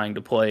satisfying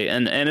to play,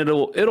 and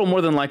it'll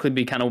more than likely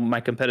be kind of my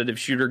competitive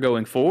shooter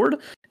going forward,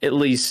 at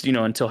least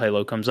until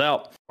Halo comes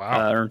out.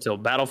 Wow. Or until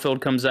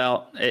Battlefield comes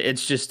out.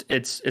 It's just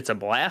it's a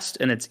blast,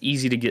 and it's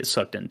easy to get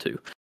sucked into,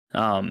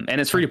 and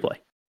it's free to play.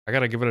 I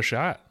gotta give it a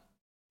shot.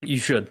 You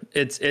should.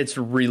 It's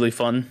really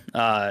fun,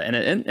 and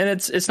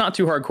it's not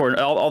too hardcore.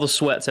 All the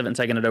sweats haven't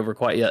taken it over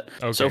quite yet.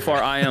 Okay, so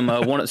far, I am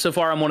one. So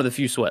far, I'm one of the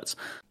few sweats.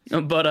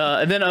 But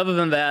and then other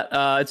than that,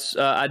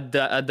 I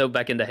dove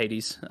back into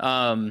Hades.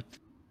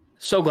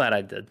 So glad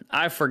I did.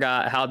 I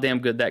forgot how damn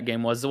good that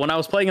game was. When I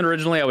was playing it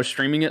originally, I was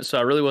streaming it, so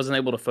I really wasn't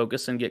able to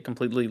focus and get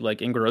completely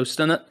like engrossed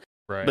in it.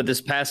 Right. But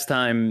this past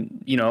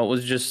time, it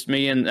was just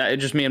me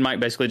and Mike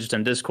basically just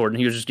in Discord, and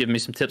he was just giving me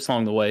some tips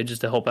along the way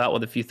just to help out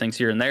with a few things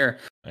here and there.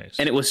 Nice.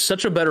 And it was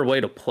such a better way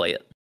to play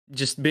it.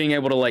 Just being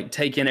able to like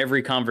take in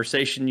every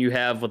conversation you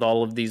have with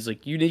all of these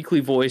like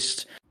uniquely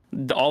voiced,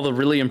 all the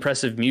really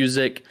impressive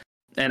music,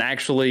 and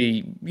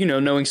actually,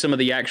 knowing some of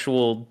the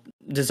actual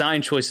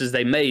design choices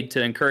they made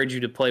to encourage you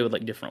to play with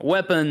like different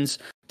weapons,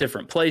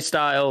 different play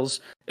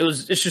styles.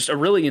 It's just a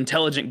really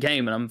intelligent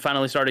game, and I'm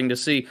finally starting to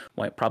see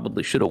why it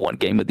probably should have won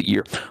Game of the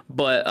Year.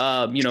 But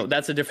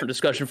that's a different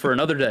discussion for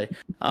another day.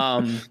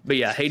 But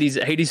yeah,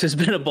 Hades has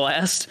been a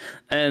blast,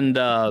 and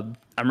I'm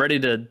ready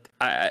to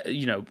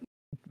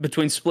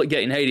between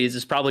Splitgate and Hades,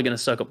 it's probably going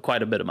to suck up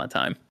quite a bit of my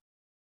time.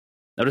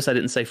 Notice I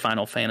didn't say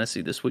Final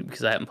Fantasy this week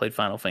because I haven't played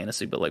Final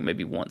Fantasy, but like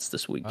maybe once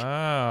this week.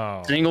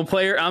 Oh. Single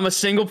player. I'm a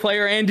single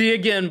player Andy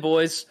again,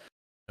 boys.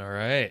 All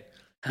right.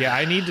 Yeah,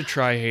 I need to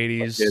try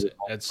Hades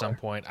at some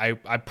point. I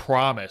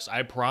promise.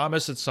 I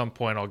promise at some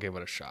point I'll give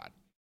it a shot.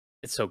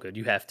 It's so good.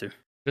 You have to.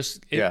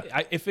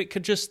 If it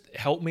could just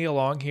help me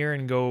along here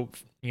and go,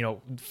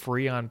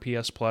 free on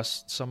PS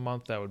Plus some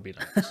month, that would be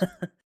nice.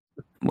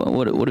 Well,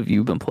 what have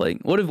you been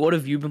playing? What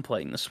have you been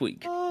playing this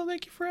week? Oh,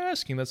 thank you for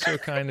asking. That's so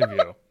kind of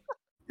you.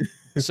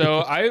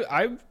 So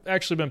I've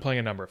actually been playing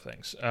a number of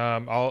things.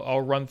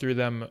 I'll run through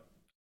them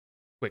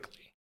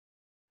quickly.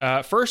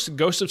 First,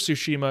 Ghost of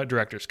Tsushima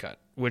Director's Cut,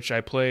 which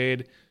I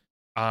played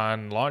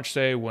on launch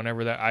day.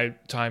 Whenever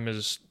time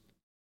is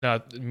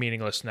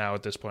meaningless now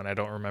at this point. I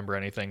don't remember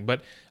anything,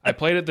 but I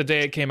played it the day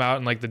it came out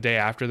and like the day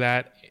after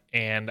that,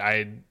 and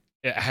I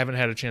haven't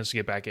had a chance to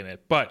get back in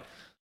it. But a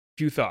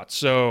few thoughts.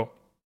 So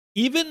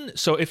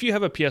if you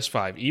have a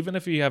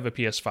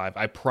PS5,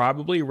 I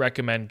probably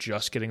recommend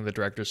just getting the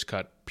Director's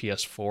Cut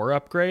PS4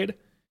 upgrade.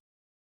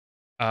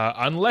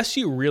 unless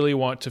you really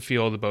want to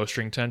feel the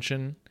bowstring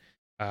tension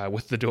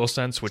with the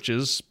DualSense, which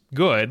is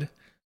good.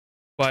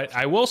 But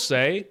I will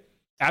say,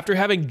 after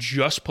having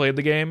just played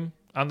the game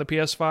on the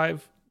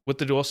PS5 with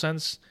the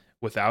DualSense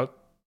without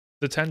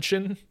the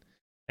tension,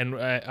 and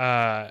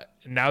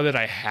now that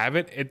I have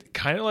it, it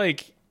kind of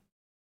like,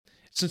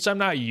 since I'm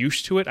not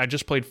used to it, I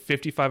just played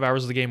 55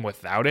 hours of the game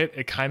without it.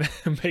 It kind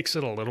of makes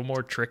it a little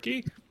more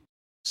tricky.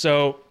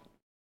 So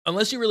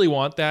unless you really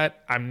want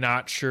that, I'm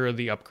not sure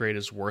the upgrade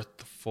is worth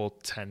the full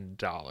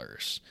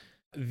 $10.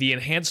 The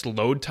enhanced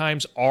load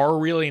times are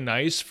really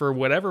nice for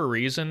whatever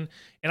reason,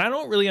 and I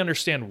don't really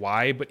understand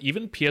why, but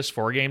even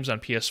PS4 games on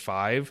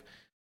PS5,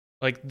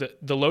 like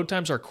the load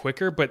times are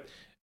quicker, but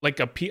like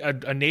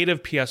a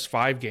native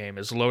PS5 game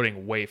is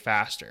loading way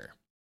faster.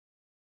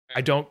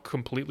 I don't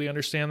completely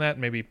understand that.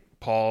 Maybe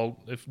Paul,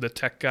 if the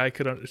tech guy,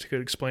 could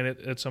explain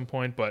it at some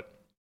point, but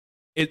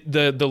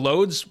the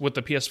loads with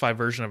the PS5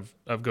 version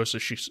of Ghost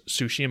of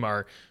Tsushima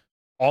are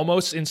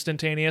almost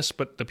instantaneous,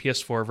 but the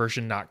PS4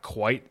 version not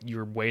quite.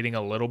 You're waiting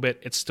a little bit.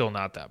 It's still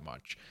not that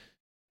much,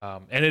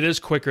 and it is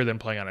quicker than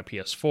playing on a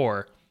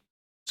PS4.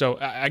 So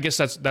I guess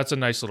that's a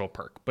nice little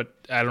perk, but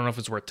I don't know if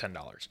it's worth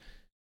 $10.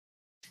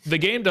 The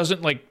game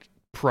doesn't like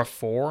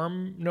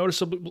perform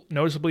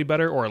noticeably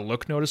better or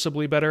look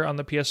noticeably better on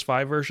the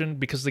PS5 version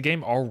because the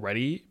game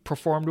already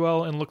performed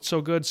well and looked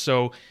so good.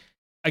 So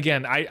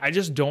again, I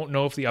just don't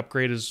know if the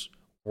upgrade is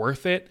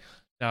worth it.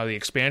 Now, the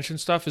expansion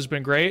stuff has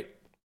been great.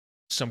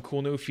 Some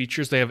cool new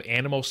features. They have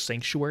animal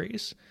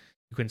sanctuaries.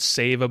 You can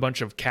save a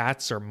bunch of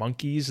cats or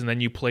monkeys, and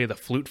then you play the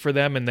flute for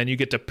them, and then you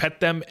get to pet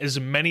them as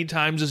many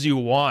times as you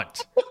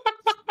want.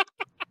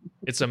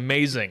 It's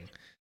amazing.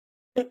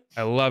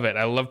 I love it.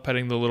 I love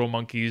petting the little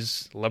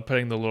monkeys. Love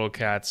petting the little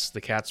cats.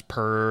 The cats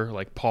purr,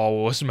 like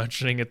Paul was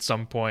mentioning at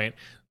some point.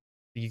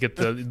 You get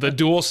the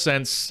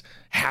DualSense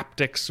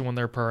haptics when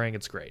they're purring.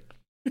 It's great.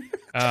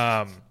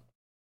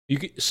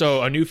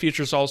 So a new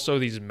feature is also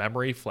these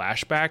memory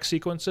flashback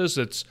sequences.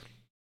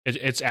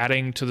 It's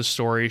adding to the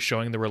story,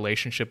 showing the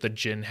relationship that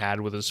Jin had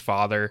with his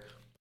father.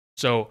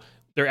 So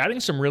they're adding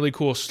some really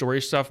cool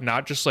story stuff,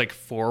 not just like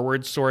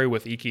forward story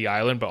with Iki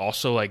Island, but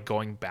also like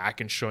going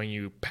back and showing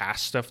you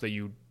past stuff that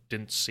you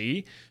didn't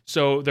see.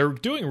 So they're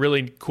doing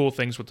really cool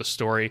things with the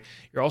story.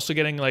 You're also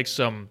getting like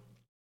some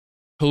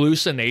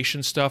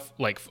hallucination stuff,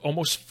 like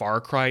almost Far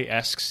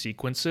Cry-esque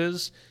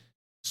sequences.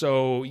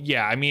 So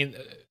yeah, I mean,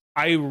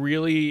 I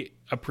really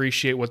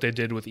appreciate what they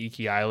did with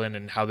Iki Island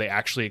and how they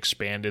actually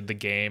expanded the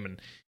game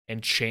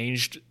and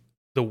changed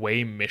the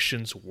way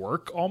missions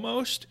work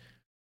almost.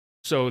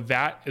 So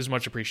that is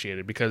much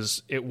appreciated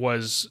because it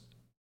was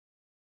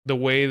the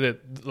way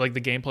that like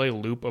the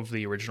gameplay loop of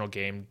the original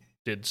game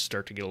did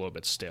start to get a little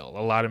bit stale. A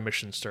lot of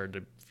missions started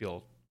to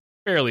feel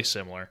fairly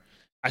similar.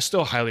 I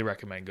still highly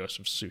recommend Ghost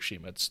of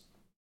Tsushima. It's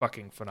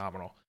fucking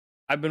phenomenal.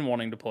 I've been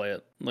wanting to play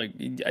it. Like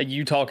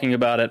you talking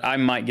about it, I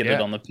might get it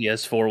on the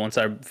PS4 once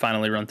I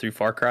finally run through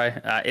Far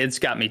Cry. It's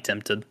got me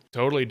tempted.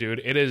 Totally,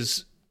 dude. It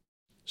is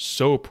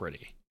so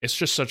pretty. It's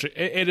just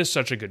it is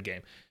such a good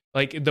game.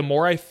 Like the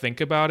more I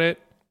think about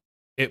it,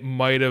 it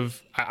might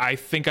have. I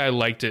think I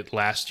liked it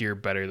last year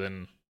better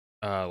than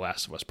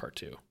Last of Us Part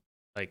 2.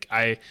 Like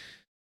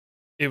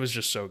it was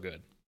just so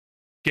good.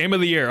 Game of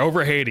the year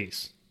over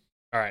Hades.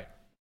 All right.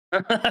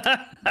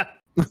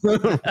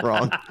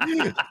 Wrong.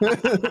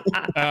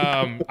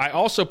 I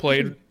also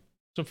played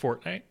some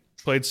Fortnite,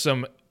 played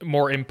some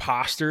more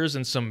imposters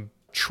and some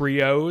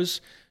trios.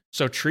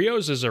 So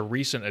trios is a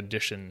recent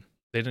addition.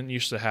 They didn't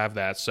used to have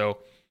that. So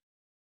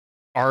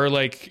our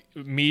like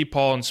me,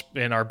 Paul,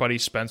 and our buddy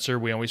Spencer,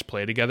 we always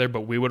play together,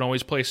 but we would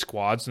always play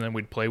squads and then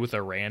we'd play with a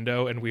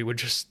rando and we would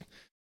just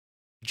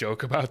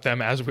joke about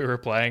them as we were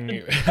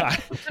playing.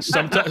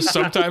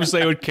 Sometimes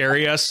they would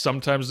carry us,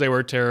 sometimes they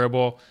were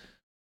terrible.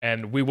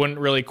 And we wouldn't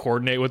really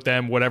coordinate with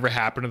them. Whatever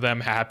happened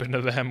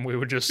to them. We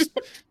would just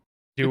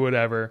do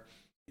whatever.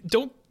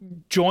 Don't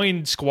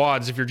join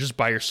squads if you're just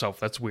by yourself.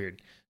 That's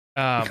weird.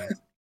 But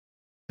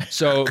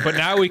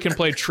now we can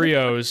play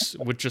trios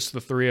with just the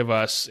three of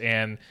us.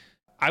 And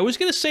I was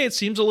going to say it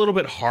seems a little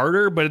bit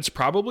harder, but it's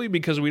probably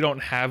because we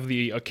don't have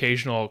the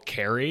occasional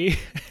carry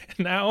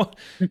now.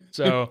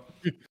 So,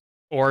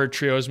 or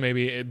trios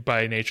maybe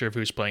by nature of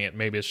who's playing it.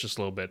 Maybe it's just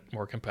a little bit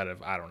more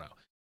competitive. I don't know.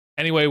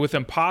 Anyway, with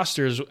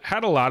Imposters,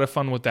 had a lot of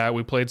fun with that.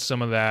 We played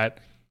some of that.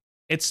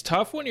 It's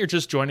tough when you're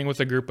just joining with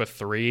a group of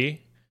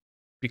three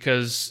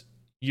because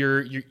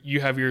you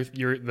have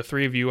the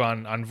three of you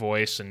on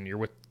voice and you're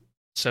with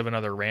 7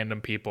 other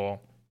random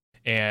people,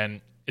 and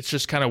it's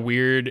just kind of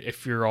weird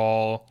if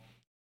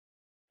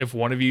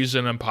one of you's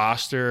an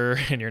imposter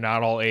and you're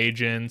not all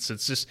agents.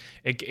 It's just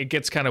it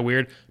gets kind of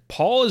weird.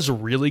 Paul is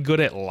really good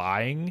at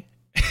lying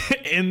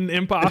in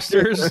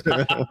Imposters.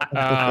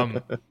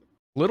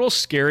 Little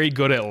scary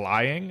good at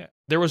lying.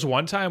 There was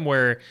one time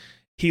where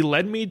he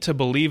led me to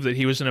believe that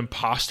he was an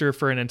imposter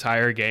for an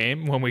entire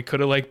game when we could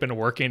have like been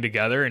working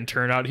together, and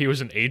turned out he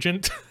was an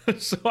agent.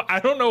 So I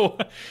don't know.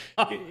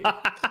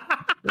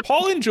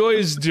 Paul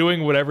enjoys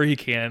doing whatever he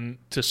can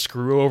to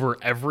screw over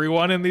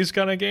everyone in these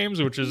kind of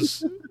games, which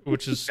is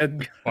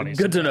funny.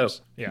 Good to know.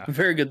 Yeah,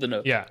 very good to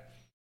know. Yeah.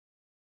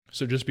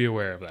 So just be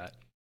aware of that.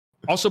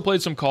 Also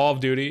played some Call of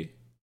Duty,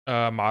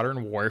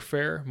 Modern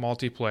Warfare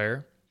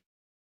multiplayer.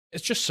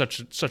 It's just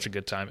such a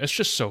good time. It's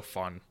just so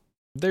fun.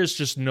 There's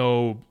just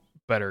no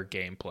better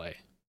gameplay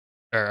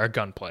or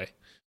gunplay.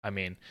 I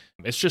mean,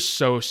 it's just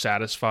so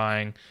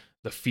satisfying.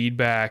 The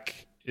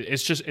feedback,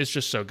 it's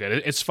just so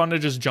good. It's fun to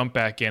just jump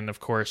back in. Of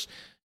course,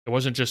 it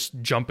wasn't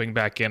just jumping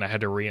back in. I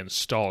had to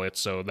reinstall it.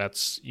 So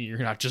you're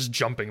not just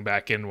jumping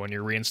back in when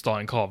you're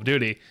reinstalling Call of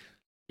Duty.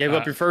 Gave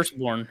up your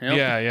firstborn. Yep.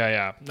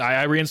 Yeah.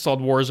 I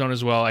reinstalled Warzone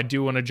as well. I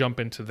do want to jump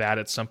into that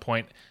at some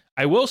point.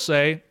 I will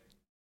say,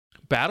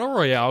 Battle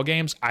Royale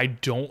games, I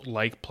don't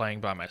like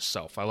playing by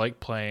myself. I like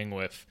playing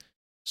with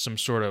some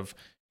sort of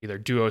either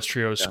duos,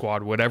 trios,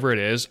 squad, whatever it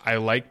is. I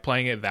like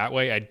playing it that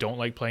way. I don't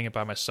like playing it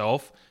by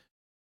myself.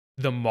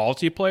 The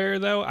multiplayer,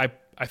 though, I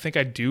think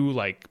I do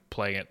like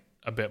playing it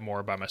a bit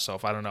more by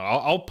myself. I don't know.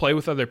 I'll play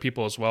with other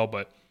people as well,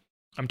 but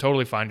I'm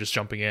totally fine just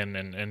jumping in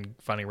and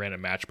finding a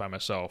random match by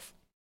myself.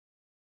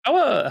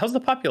 How's the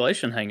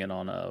population hanging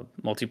on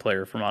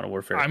multiplayer for Modern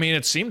Warfare? I mean,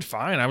 it seemed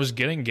fine. I was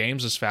getting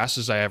games as fast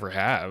as I ever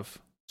have.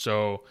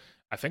 So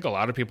I think a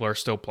lot of people are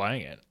still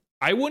playing it.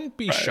 I wouldn't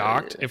be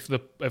shocked if the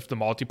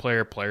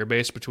multiplayer player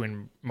base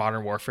between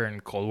Modern Warfare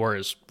and Cold War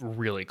is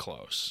really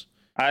close.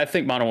 I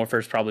think Modern Warfare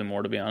is probably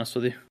more, to be honest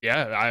with you.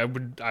 Yeah,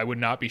 I would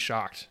not be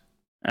shocked.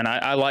 And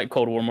I like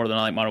Cold War more than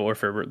I like Modern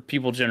Warfare, but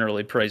people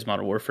generally praise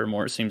Modern Warfare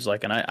more, it seems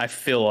like. And I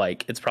feel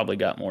like it's probably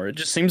got more. It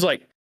just seems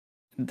like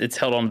it's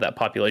held on to that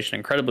population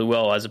incredibly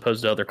well as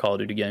opposed to other Call of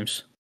Duty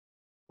games.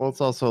 Well,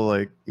 it's also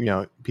like,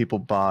 people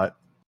bought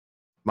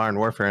Modern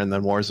Warfare and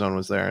then Warzone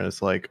was there, and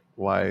it's like,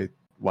 why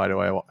do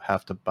I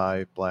have to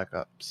buy Black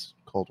Ops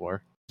Cold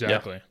War?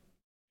 Exactly. Yeah.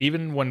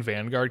 Even when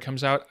Vanguard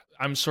comes out,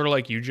 I'm sort of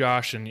like you,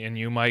 Josh, and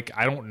you, Mike.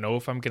 I don't know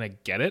if I'm going to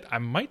get it. I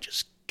might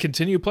just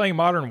continue playing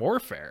Modern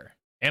Warfare.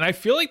 And I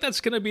feel like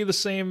that's going to be the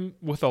same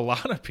with a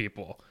lot of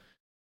people.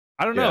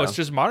 I don't know. Yeah. It's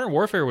just Modern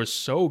Warfare was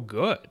so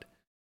good.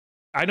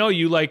 I know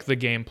you like the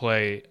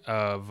gameplay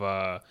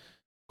of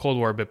Cold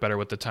War a bit better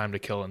with the time to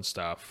kill and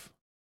stuff,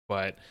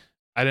 but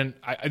I didn't.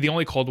 The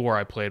only Cold War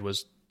I played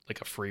was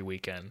like a free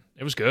weekend.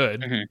 It was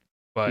good,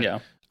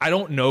 but I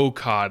don't know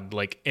COD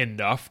like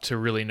enough to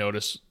really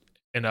notice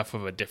enough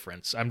of a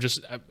difference.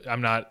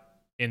 I'm not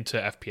into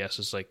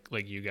FPSs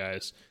like you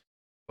guys,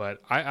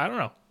 but I don't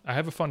know. I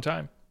have a fun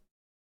time.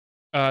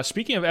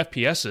 Speaking of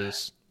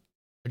FPSs,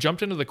 I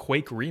jumped into the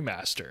Quake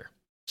remaster.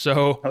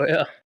 So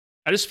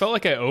I just felt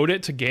like I owed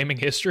it to gaming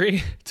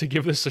history to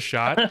give this a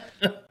shot.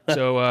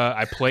 So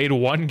I played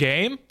one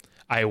game,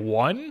 I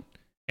won,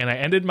 and I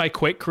ended my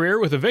Quake career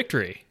with a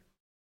victory.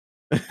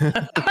 And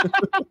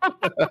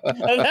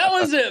that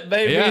was it,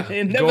 baby. Yeah,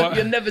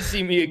 you'll never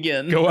see me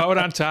again. Go out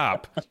on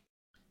top.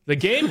 The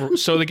game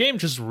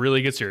just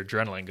really gets your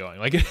adrenaline going.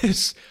 Like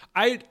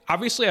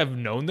I've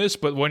known this,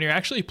 but when you're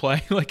actually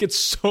playing, like it's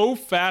so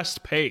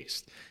fast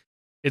paced,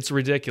 it's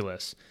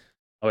ridiculous.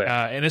 Oh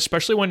yeah, and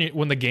especially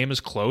when the game is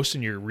close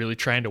and you're really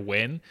trying to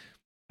win.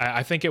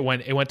 I think it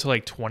went to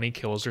like 20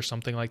 kills or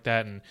something like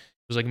that, and it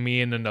was like me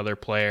and another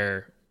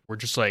player were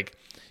just like,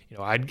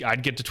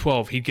 I'd get to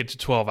 12, he'd get to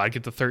 12, I'd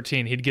get to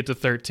 13, he'd get to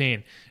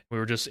 13. We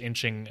were just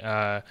inching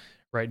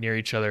right near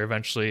each other.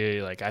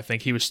 Eventually, like I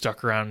think he was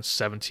stuck around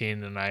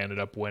 17, and I ended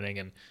up winning,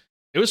 and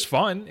it was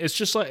fun. It's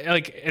just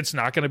like it's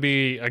not going to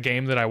be a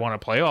game that I want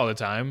to play all the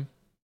time,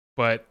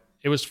 but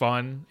it was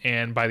fun.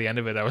 And by the end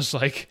of it, I was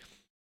like,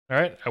 all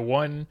right, I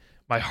won.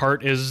 My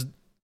heart is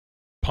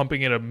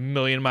pumping at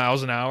 1,000,000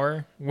 miles an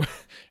hour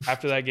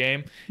after that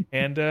game,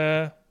 and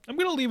I'm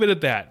going to leave it at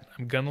that.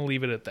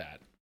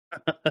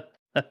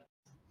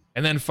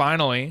 And then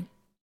finally,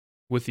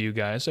 with you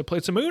guys, I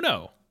played some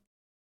Uno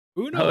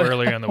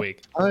earlier in the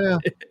week. Oh yeah,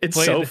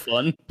 it's so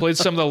fun. Played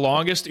some of the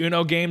longest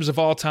Uno games of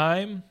all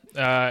time,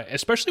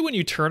 especially when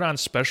you turn on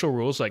special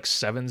rules like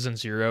 7s and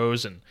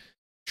 0s and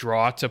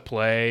draw to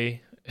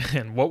play,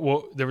 and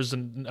what there was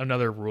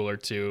another rule or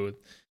two.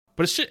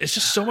 But it's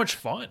just so much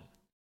fun.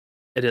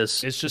 It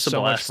is. It's just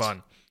so much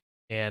fun.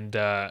 And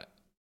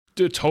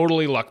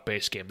totally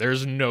luck-based game.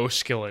 There's no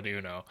skill in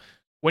Uno.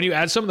 When you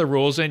add some of the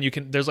rules in,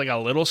 there's like a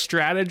little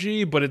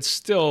strategy, but it's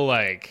still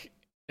like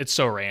it's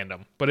so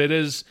random. But it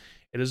is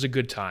a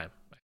good time.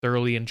 I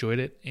thoroughly enjoyed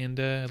it, and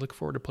I look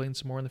forward to playing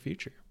some more in the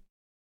future.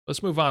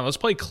 Let's move on. Let's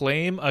play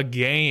Claim a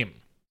Game.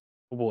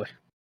 Oh boy.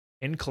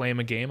 In Claim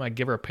a Game, I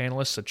give our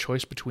panelists a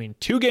choice between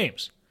two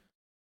games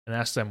and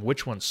ask them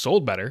which one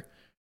sold better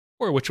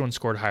or which one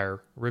scored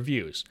higher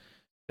reviews.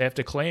 They have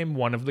to claim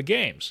one of the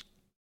games.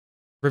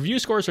 Review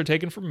scores are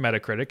taken from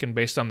Metacritic and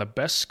based on the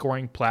best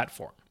scoring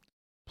platform.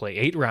 Play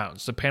 8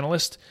 rounds. The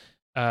panelists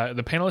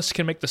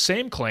can make the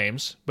same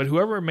claims, but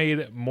whoever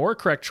made more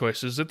correct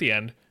choices at the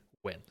end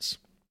wins.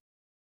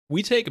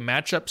 We take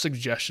matchup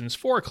suggestions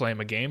for Claim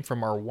a Game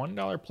from our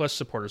 $1 plus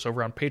supporters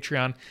over on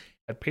Patreon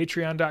at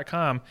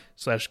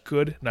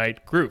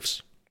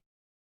patreon.com/goodnightgrooves,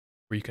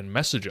 where you can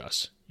message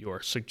us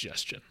your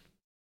suggestion.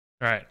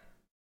 All right.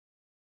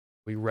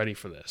 We ready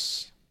for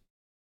this?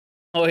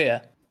 Oh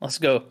yeah, let's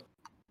go.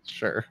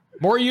 Sure.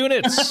 More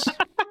units.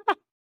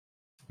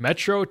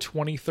 Metro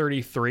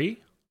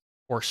 2033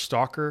 or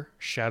Stalker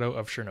Shadow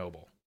of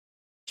Chernobyl?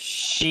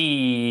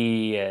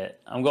 Shit,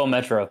 I'm going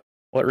Metro.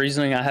 What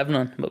reasoning? I have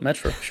none, but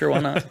Metro. Sure, why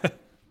not?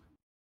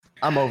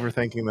 I'm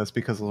overthinking this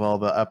because of all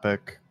the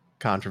epic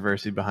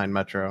controversy behind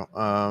Metro.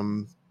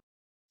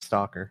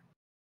 Stalker.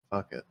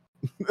 Fuck it.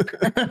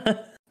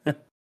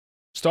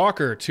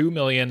 Stalker 2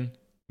 million.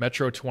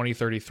 Metro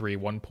 2033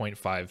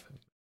 1.5.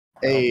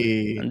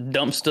 Hey,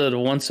 Dumpstered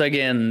once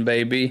again,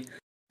 baby.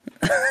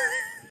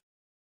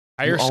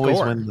 Higher you always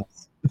score. win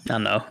this. I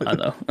know.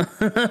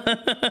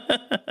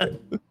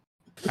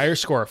 Higher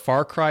score.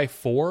 Far Cry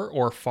 4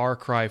 or Far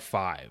Cry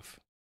 5?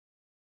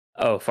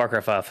 Oh, Far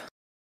Cry 5.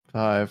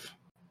 5.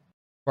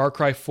 Far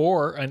Cry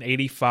 4 an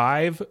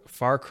 85.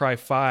 Far Cry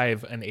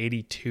 5 an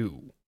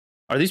 82.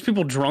 Are these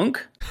people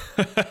drunk?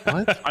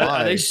 What?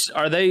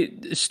 Are they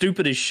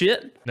stupid as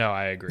shit? No,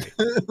 I agree.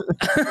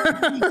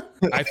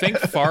 I think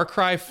Far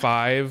Cry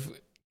 5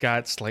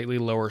 got slightly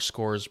lower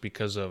scores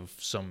because of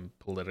some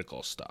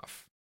political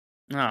stuff.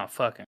 Oh,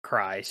 fucking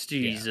Christ.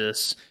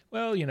 Jesus.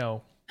 Well,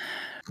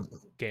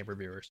 game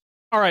reviewers.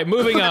 All right,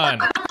 moving on.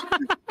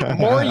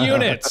 More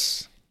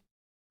units.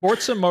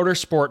 Forza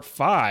Motorsport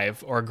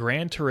 5 or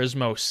Gran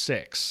Turismo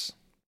 6?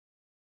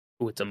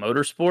 Ooh, it's a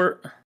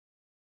motorsport.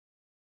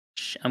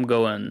 I'm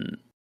going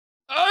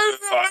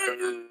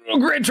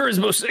Gran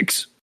Turismo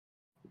 6.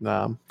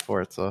 Nah,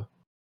 Forza.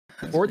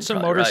 Forza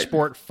Probably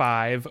Motorsport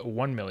 5,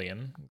 1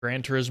 million.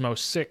 Gran Turismo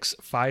 6,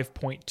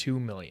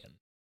 5.2 million.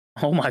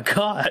 Oh my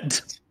god.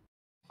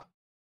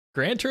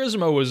 Gran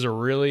Turismo was a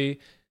really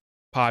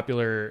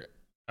popular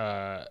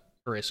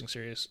racing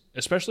series,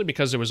 especially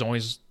because it was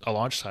always a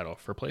launch title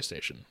for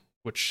PlayStation,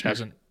 which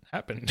hasn't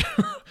happened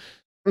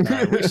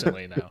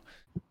recently now.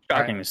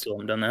 Shocking they still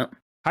haven't done that.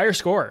 Higher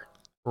score,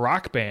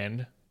 Rock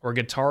Band or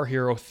Guitar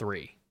Hero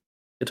 3?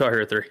 Guitar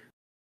Hero 3.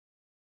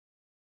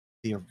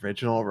 The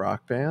original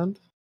Rock Band?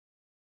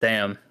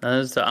 Damn.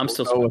 I'm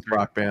still Go with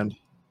Rock Band.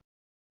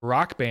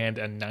 Rock Band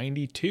a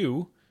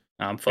 92.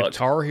 I'm fucked.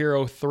 Guitar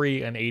Hero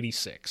 3 an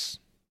 86.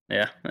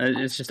 Yeah,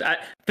 it's just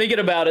thinking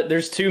about it.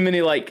 There's too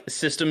many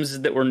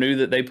systems that were new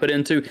that they put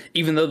into.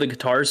 Even though the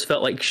guitars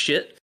felt like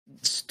shit,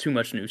 it's too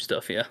much new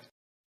stuff. Yeah.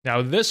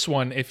 Now this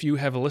one, if you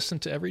have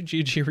listened to every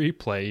GG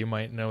replay, you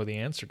might know the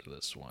answer to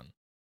this one.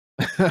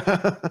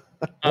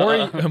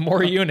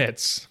 More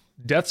units.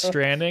 Death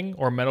Stranding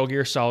or Metal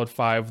Gear Solid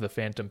 5: The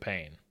Phantom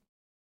Pain?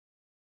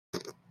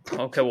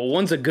 Okay, well,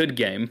 one's a good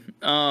game.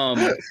 I'm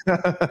just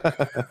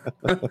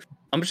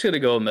gonna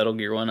go with Metal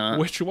Gear. Why not?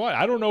 Which one?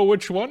 I don't know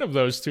which one of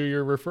those two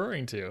you're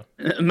referring to.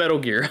 Metal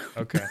Gear.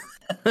 Okay.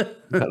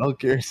 Metal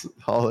Gear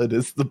Solid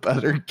is the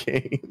better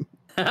game.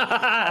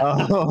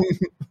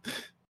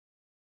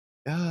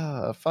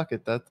 Fuck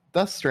it.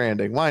 Death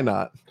Stranding. Why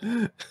not?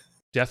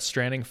 Death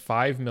Stranding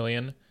 5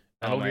 million.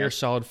 Metal Gear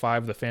Solid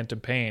 5: The Phantom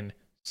Pain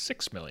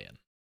 6 million.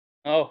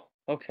 Oh,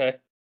 okay.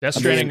 Death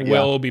Stranding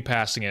will be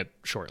passing it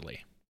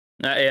shortly.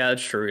 Yeah,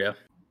 that's true. Yeah.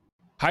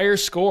 Higher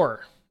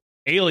score: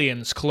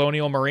 Aliens,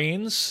 Colonial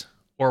Marines,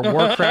 or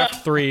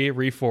Warcraft 3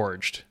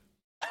 Reforged?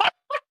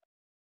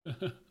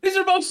 These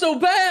are both so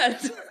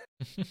bad.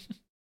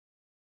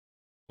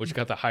 Which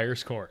got the higher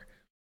score?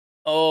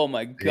 Oh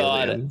my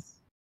god. Aliens.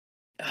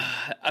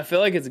 I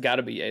feel like it's got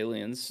to be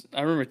Aliens.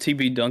 I remember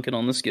TB dunking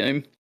on this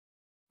game.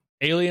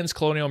 Aliens,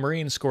 Colonial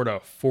Marines scored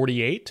a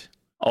 48.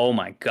 Oh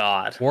my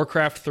god.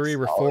 Warcraft 3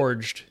 Solid.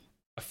 Reforged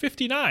a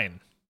 59.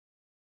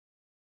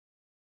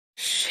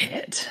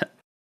 Shit.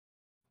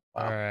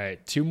 All right,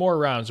 2 more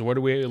rounds. What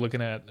are we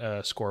looking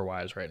at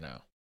score-wise right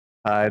now?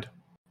 Tied.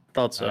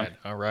 Thought so.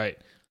 All right.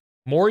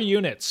 More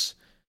units.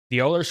 The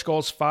Elder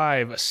Scrolls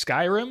 5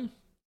 Skyrim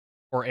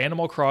or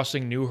Animal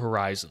Crossing New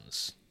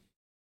Horizons?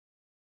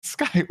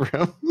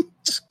 Skyrim.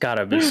 It's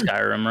gotta be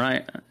Skyrim,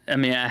 right? I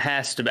mean, it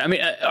has to be. I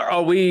mean,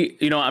 are we?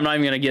 I'm not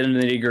even gonna get into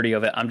the nitty gritty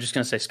of it. I'm just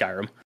gonna say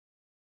Skyrim.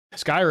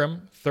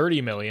 Skyrim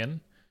 30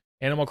 million.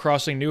 Animal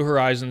Crossing New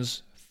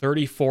Horizons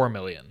 34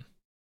 million.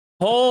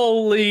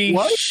 Holy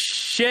What?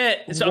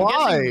 shit! So Why?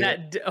 I'm guessing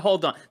that.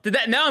 Hold on. Did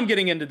that? Now I'm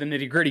getting into the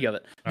nitty gritty of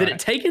it. Did All it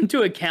take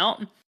into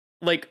account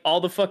all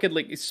the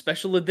fucking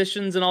special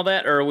editions and all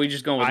that, or are we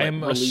just going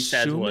with release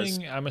as was?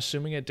 I'm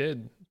assuming it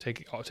did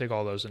take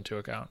all those into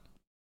account.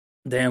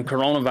 Damn,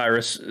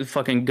 coronavirus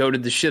fucking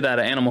goated the shit out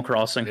of Animal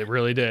Crossing. It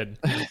really did.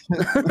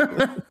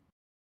 All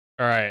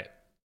right.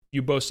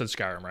 You both said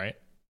Skyrim, right?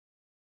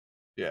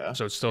 Yeah.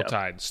 So it's still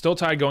tied. Still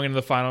tied going into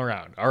the final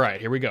round. All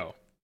right, here we go.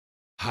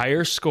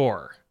 Higher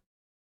score.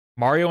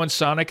 Mario and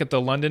Sonic at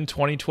the London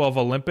 2012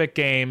 Olympic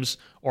Games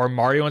or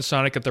Mario and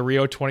Sonic at the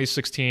Rio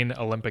 2016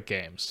 Olympic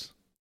Games?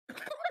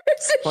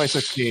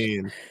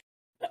 2016.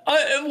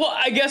 Well,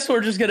 I guess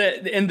we're just gonna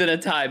end in a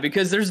tie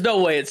because there's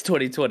no way it's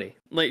 2020.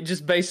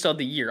 Just based on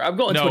the year, I'm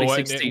going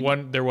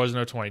 2016. There was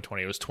no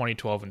 2020. It was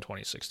 2012 and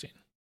 2016.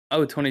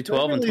 Oh,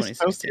 2012 and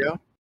 2016. Tokyo.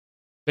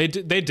 They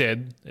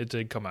did. It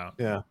did come out.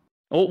 Yeah.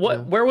 Well, what?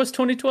 Yeah. Where was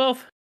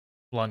 2012?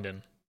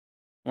 London.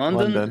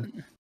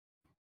 London.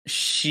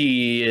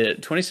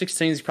 Shit,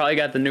 2016's probably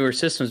got the newer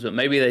systems, but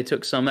maybe they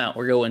took some out.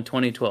 We're going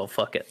 2012.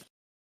 Fuck it.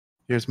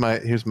 Here's my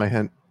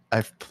hint.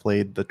 I've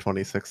played the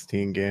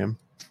 2016 game.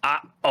 I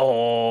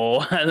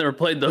never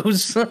played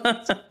those. It's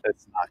not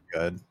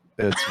good.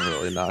 It's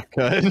really not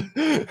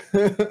good.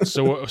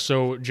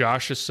 So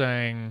Josh is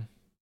saying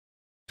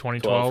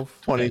 2012?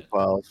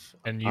 2012.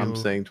 And I'm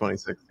saying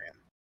 2016.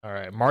 All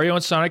right. Mario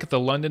and Sonic at the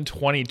London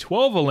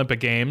 2012 Olympic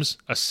Games,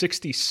 a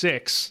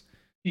 66.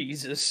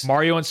 Jesus.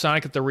 Mario and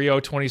Sonic at the Rio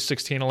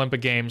 2016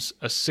 Olympic Games,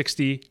 a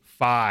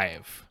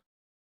 65.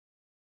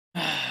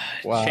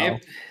 Wow.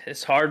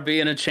 It's hard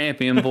being a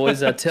champion,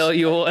 boys. I tell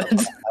you what.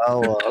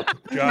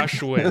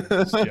 Josh wins.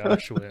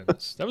 Josh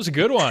wins. That was a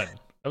good one.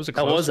 That was a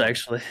close That was one.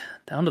 Actually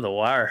down to the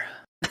wire.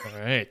 All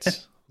right.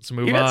 Let's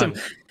move on.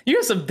 You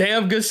had some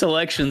damn good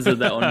selections in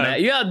that one, Matt.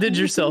 You outdid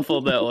yourself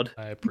on that one.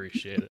 I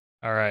appreciate it.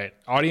 All right.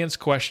 Audience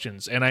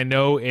questions. And I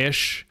know,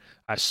 Ish,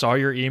 I saw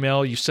your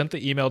email. You sent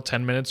the email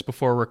 10 minutes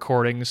before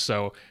recording,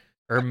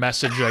 or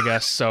message, I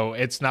guess. So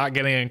it's not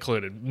getting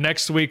included.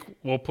 Next week,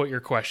 we'll put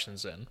your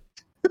questions in.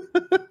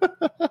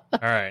 All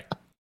right.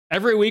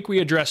 Every week, we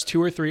address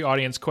 2 or 3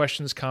 audience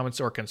questions,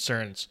 comments, or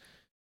concerns.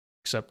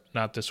 Except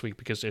not this week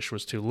because Ish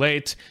was too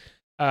late.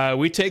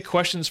 We take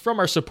questions from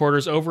our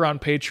supporters over on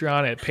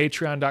Patreon at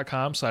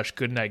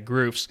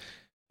patreon.com/goodnightgroups.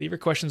 Leave your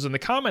questions in the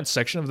comments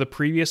section of the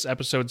previous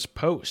episode's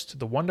post.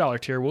 The $1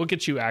 tier will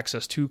get you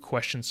access to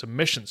question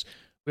submissions.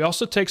 We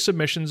also take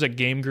submissions at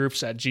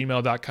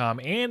gamegroups@gmail.com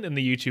and in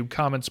the YouTube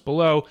comments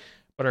below,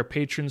 but our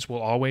patrons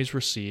will always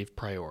receive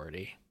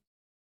priority.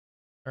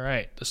 All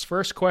right, this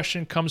first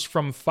question comes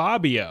from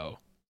Fabio.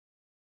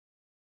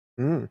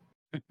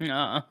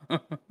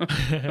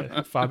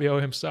 Fabio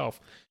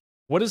himself.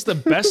 What is the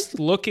best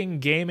looking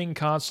gaming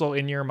console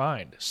in your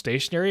mind?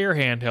 Stationary or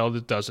handheld,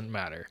 it doesn't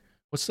matter.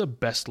 What's the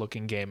best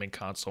looking gaming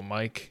console,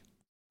 Mike?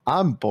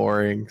 I'm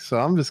boring, so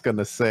I'm just going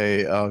to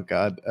say,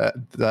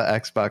 the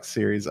Xbox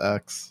Series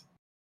X.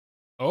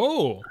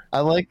 Oh. I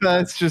like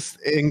that it's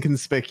just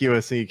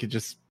inconspicuous and you could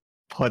just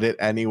put it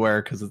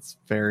anywhere because it's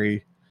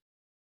very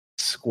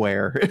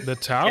square. The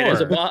tower. It is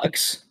a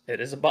box. The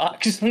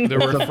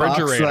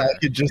refrigerator. That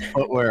you just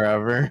put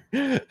wherever.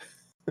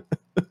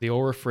 The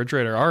old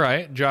refrigerator. All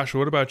right. Josh,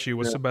 what about you?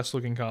 What's the best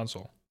looking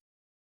console?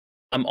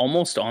 I'm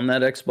almost on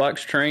that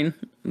Xbox train,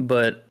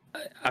 but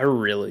I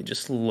really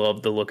just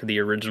love the look of the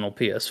original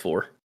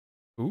PS4.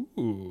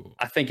 Ooh.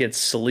 I think it's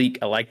sleek.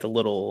 I like the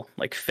little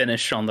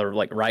finish on the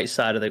right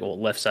side of the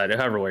left side,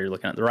 however way you're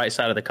looking at the right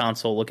side of the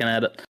console, looking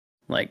at it.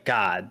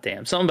 God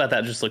damn, something about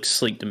that just looks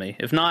sleek to me.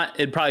 If not,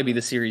 it'd probably be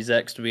the Series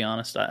X, to be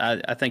honest.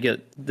 I think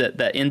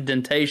that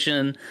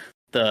indentation,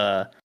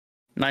 the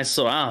nice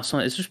little, so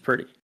it's just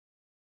pretty.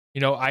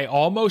 I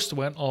almost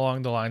went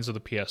along the lines of the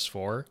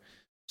PS4.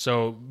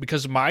 So,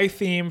 because my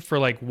theme for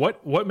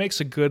what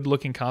makes a good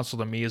looking console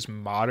to me is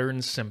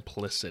modern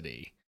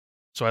simplicity.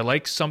 So I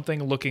like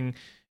something looking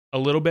a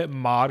little bit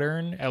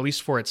modern, at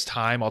least for its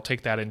time. I'll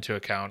take that into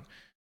account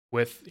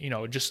with,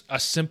 just a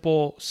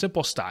simple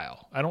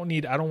style. I don't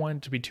want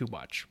it to be too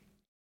much.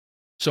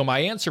 So my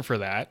answer for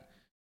that,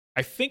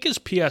 I think, is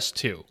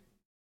PS2.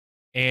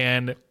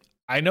 And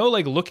I know,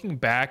 looking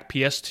back,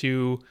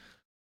 PS2,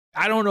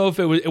 I don't know if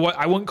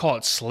I wouldn't call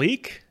it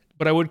sleek,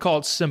 but I would call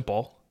it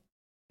simple.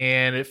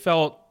 And it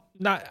felt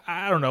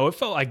it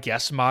felt, I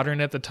guess,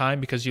 modern at the time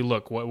because you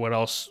look, what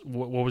else,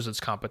 what was its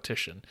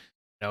competition?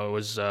 It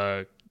was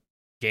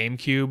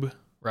GameCube,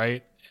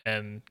 right?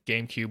 And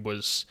GameCube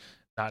was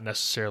not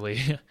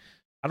necessarily,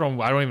 I don't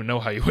even know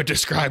how you would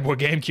describe what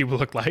GameCube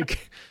looked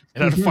like.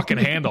 It had a fucking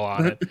handle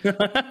on it.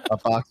 A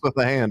box with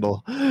a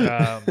handle.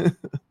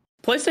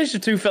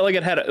 PlayStation 2 felt like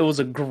it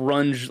was a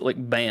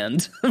grunge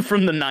band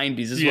from the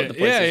 90s is what the PlayStation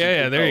 2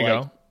 Yeah, there you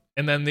like. go.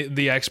 And then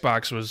the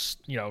Xbox was,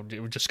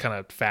 it was just kind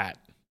of fat.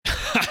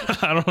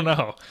 I don't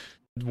know.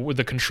 With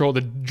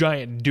the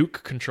giant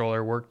Duke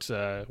controller worked.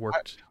 Why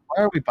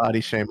are we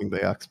body shaming the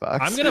Xbox?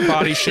 I'm gonna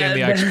body shame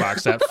the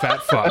Xbox, that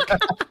fat fuck.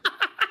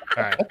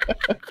 All right.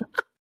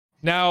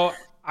 Now,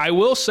 I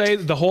will say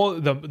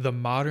the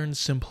modern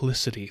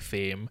simplicity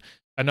theme.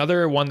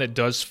 Another one that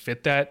does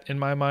fit that in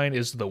my mind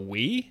is the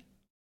Wii.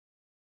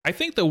 I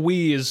think the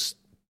Wii is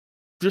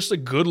just a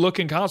good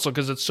looking console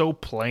because it's so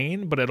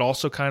plain, but it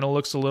also kind of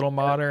looks a little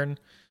modern.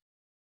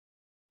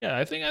 Yeah,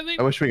 I think.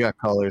 I wish we got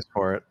colors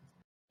for it.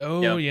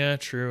 Oh yeah,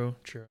 true.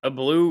 A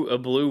blue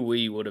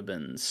Wii would have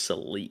been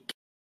sleek.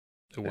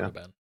 It would have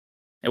been.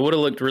 It would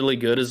have looked really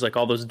good as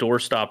all those door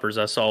stoppers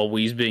I saw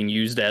Wii's being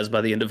used as by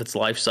the end of its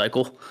life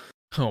cycle.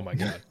 Oh my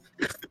god.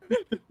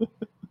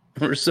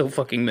 There were so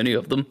fucking many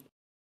of them.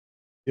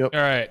 Yep.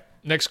 All right,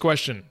 next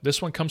question.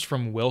 This one comes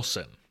from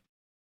Wilson.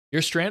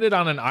 You're stranded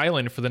on an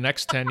island for the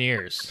next 10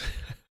 years.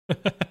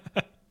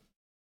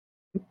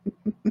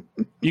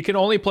 You can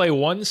only play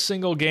one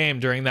single game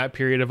during that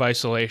period of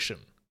isolation.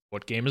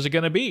 What game is it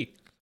going to be?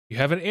 You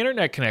have an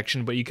internet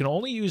connection, but you can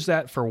only use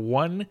that for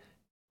one.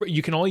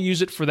 You can only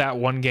use it for that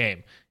one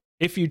game.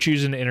 If you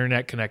choose an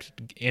internet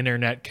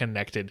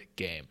connected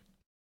game.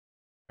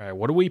 All right,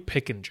 what are we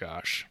picking,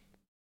 Josh?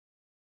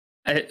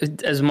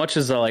 As much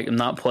as I'm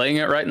not playing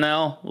it right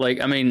now, like,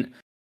 I mean,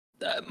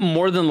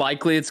 more than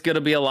likely it's going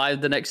to be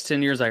alive the next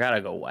 10 years. I got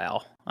to go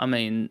WoW. I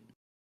mean,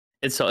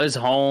 it's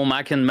home.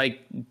 I can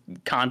make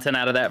content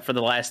out of that for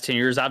the last 10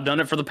 years. I've done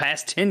it for the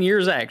past 10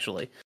 years,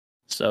 actually.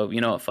 So,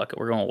 you know what? Fuck it.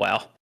 We're going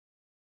WoW.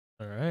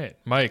 All right.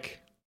 Mike.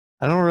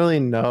 I don't really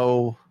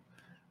know.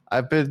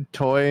 I've been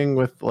toying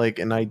with like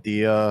an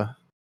idea,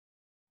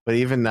 but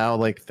even now,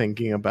 like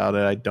thinking about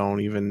it, I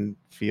don't even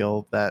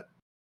feel that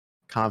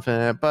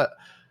confident. But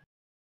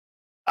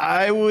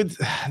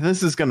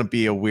this is going to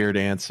be a weird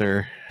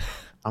answer.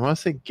 I'm going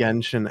to say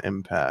Genshin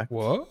Impact.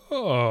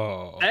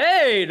 Whoa.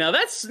 Hey, now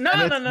that's no.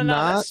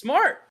 That's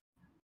smart.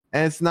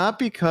 And it's not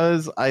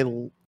because I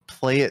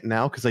play it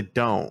now, because I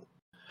don't.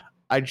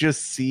 I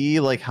just see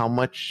like how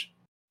much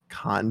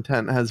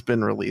content has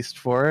been released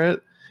for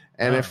it.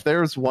 And if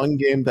there's one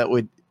game that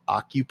would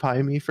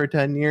occupy me for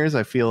 10 years,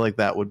 I feel like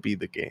that would be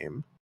the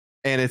game.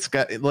 And it's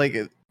got like,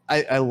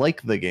 I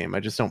like the game. I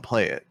just don't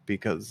play it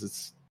because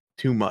it's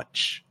too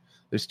much.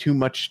 There's too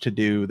much to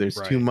do. There's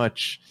too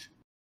much.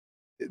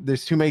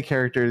 There's too many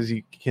characters.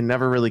 You can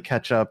never really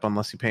catch up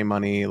unless you pay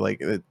money.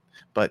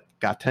 But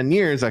got 10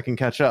 years, I can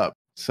catch up.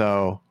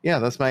 So yeah,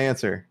 that's my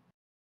answer.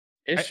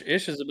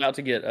 Ish is about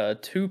to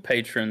get 2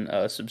 patron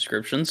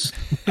subscriptions.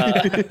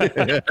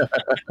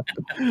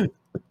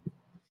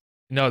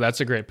 No,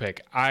 that's a great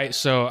pick. I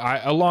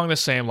along the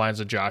same lines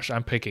of Josh,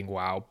 I'm picking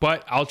WoW,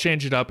 but I'll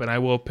change it up and I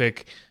will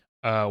pick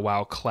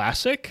WoW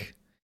Classic.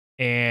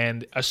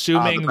 And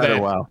assuming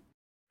that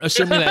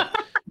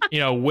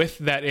with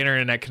that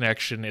internet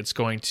connection, it's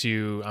going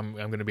to I'm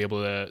going to be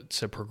able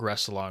to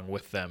progress along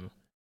with them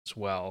as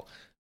well.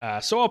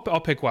 So I'll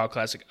pick WoW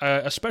Classic.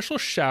 A special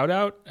shout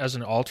out as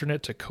an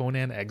alternate to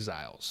Conan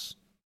Exiles.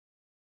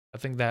 I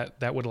think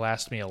that would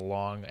last me a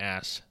long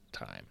ass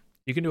time.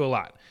 You can do a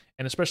lot,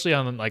 and especially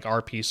on like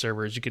RP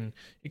servers, you can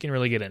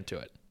really get into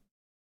it.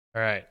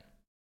 All right,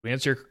 we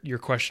answer your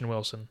question,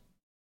 Wilson.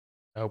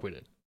 I hope we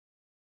did.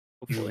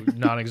 You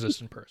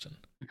non-existent person.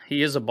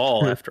 He is a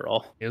ball, after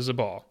all. He is a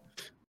ball.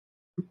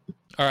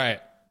 All right,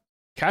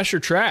 Cash or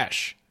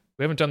Trash.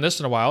 We haven't done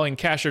this in a while. In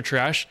Cash or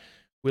Trash,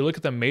 we look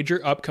at the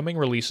major upcoming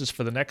releases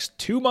for the next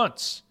 2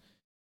 months.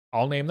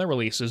 I'll name the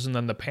releases, and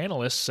then the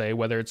panelists say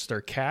whether it's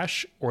their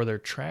cash or their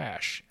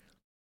trash.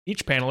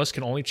 Each panelist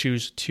can only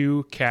choose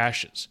 2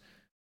 caches.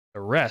 The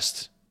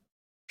rest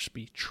just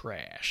be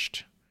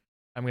trashed.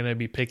 I'm going to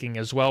be picking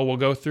as well. We'll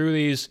go through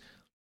these.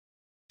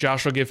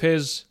 Josh will give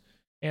his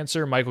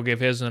answer, Mike will give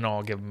his, and then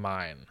I'll give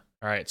mine.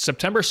 All right,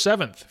 September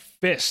 7th,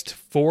 Fist,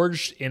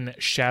 Forged in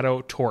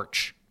Shadow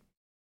Torch.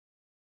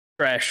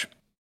 Trash.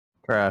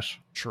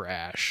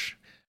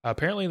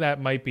 Apparently that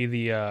might be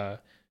the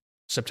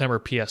September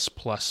PS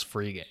Plus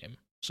free game.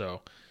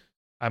 So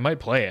I might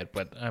play it,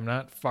 but I'm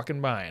not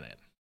fucking buying it.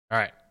 All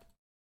right.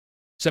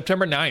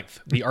 September 9th,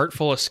 The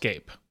Artful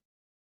Escape.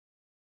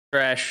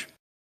 Trash.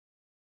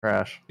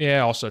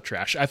 Yeah, also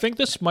trash. I think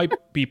this might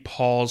be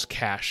Paul's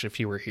cash if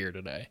he were here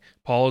today.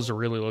 Paul is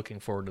really looking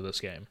forward to this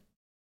game.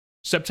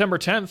 September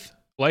 10th,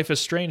 Life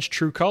is Strange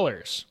True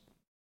Colors.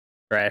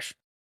 Trash.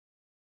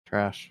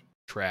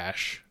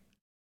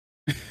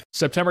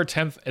 September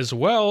 10th as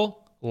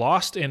well,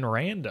 Lost in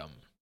Random.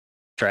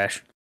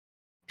 Trash.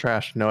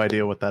 No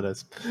idea what that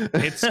is.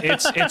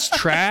 It's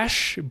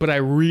trash, but I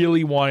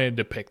really wanted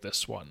to pick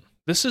this one.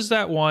 This is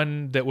that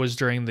one that was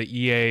during the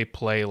EA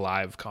Play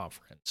Live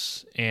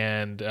conference,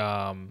 and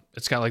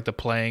it's got like the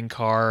playing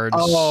cards.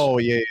 Oh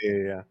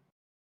yeah.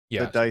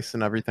 Yeah, the dice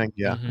and everything.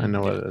 Yeah, I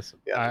know what it is.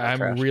 Yeah,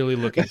 I'm really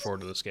looking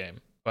forward to this game,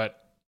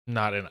 but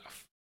not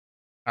enough.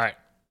 All right.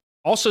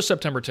 Also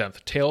September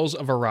 10th, Tales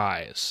of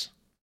Arise.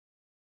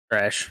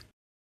 Trash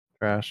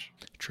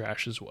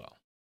as well.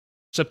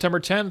 September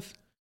 10th,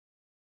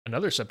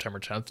 another September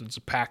 10th. It's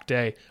a packed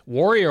day.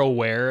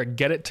 WarioWare,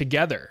 Get It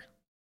Together.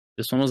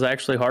 This one was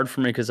actually hard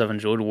for me because I've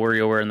enjoyed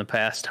WarioWare in the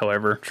past.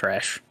 However,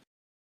 trash.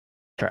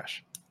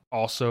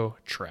 Also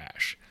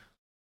trash.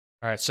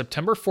 All right,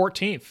 September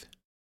 14th,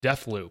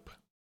 Deathloop.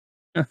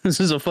 This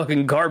is a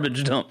fucking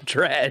garbage dump.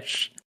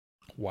 Trash.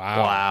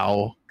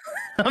 Wow.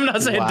 I'm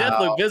not saying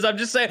Deathloop is. I'm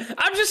just saying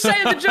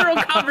the general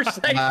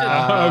conversation.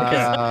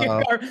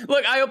 Okay.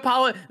 Look, I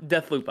apologize.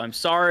 Deathloop, I'm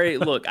sorry.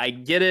 Look, I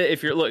get it.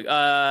 If you're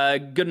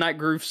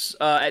goodnightgroofs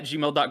at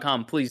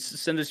gmail.com. Please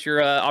send us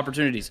your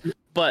opportunities.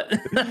 But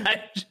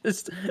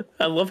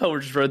I love how we're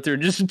just running through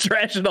and just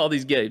trashing all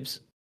these games.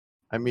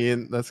 I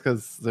mean, that's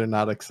because they're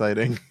not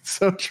exciting.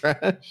 So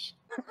trash.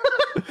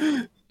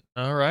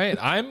 All right.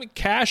 I'm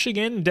cashing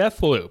in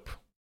Deathloop.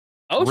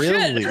 Oh,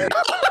 really? Shit.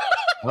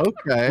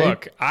 Okay.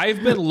 Look,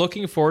 I've been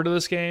looking forward to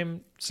this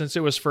game since it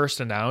was first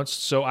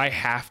announced, so I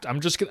have to.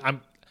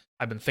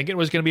 I've been thinking it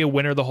was going to be a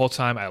winner the whole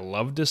time. I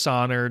love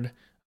Dishonored.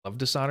 Love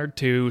Dishonored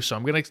 2, so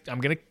I'm going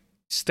to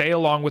stay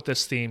along with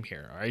this theme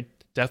here, all right?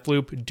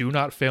 Deathloop, do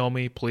not fail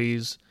me,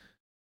 please.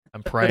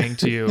 I'm praying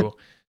to you.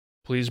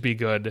 Please be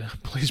good.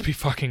 Please be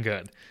fucking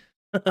good.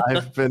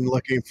 I've been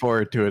looking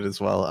forward to it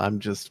as well. I'm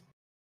just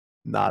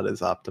not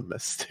as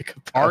optimistic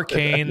about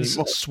Arcane's it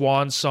anymore.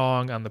 Swan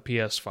Song on the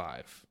PS5. On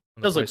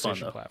the Does look fun, PlayStation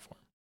though. platform.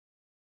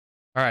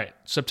 All right,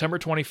 September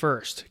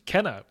 21st,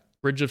 Kenna,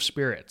 Bridge of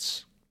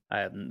Spirits. I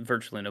have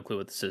virtually no clue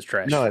what this is.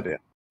 Trash. No idea.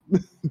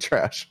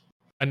 Trash.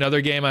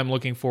 Another game I'm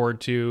looking forward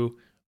to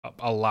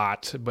a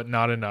lot, but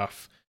not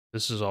enough.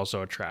 This is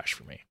also a trash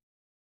for me.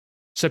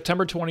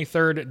 September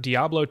 23rd,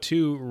 Diablo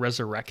 2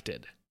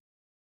 Resurrected.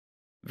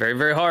 Very,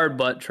 very hard,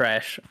 but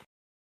trash.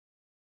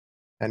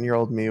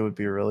 10-year-old me would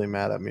be really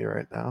mad at me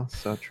right now.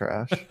 So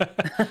trash.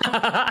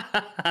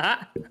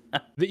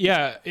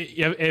 Yeah,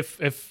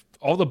 if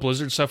all the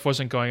Blizzard stuff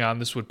wasn't going on,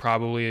 this would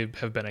probably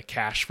have been a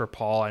cash for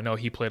Paul. I know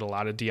he played a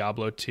lot of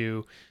Diablo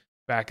 2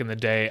 back in the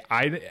day.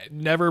 I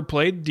never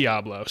played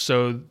Diablo,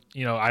 so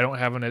I don't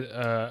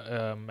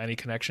have any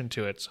connection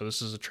to it. So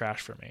this is a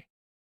trash for me.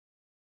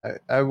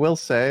 I will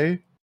say,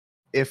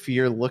 if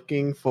you're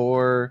looking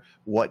for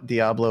what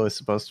Diablo is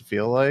supposed to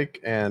feel like,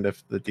 and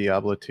if the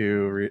Diablo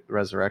 2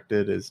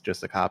 Resurrected is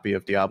just a copy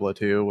of Diablo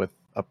 2 with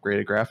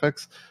upgraded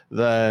graphics,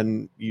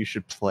 then you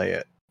should play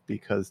it,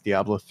 because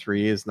Diablo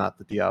 3 is not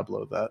the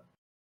Diablo that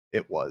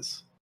it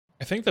was.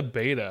 I think the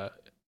beta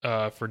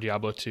for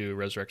Diablo 2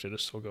 Resurrected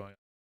is still going on.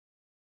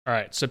 All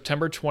right,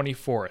 September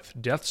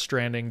 24th, Death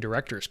Stranding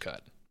Director's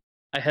Cut.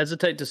 I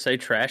hesitate to say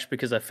trash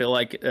because I feel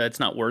like it's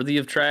not worthy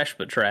of trash,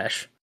 but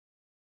trash.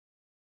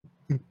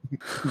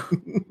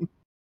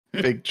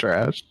 Big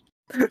trash.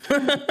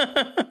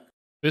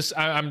 This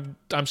I'm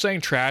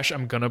saying trash.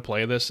 I'm gonna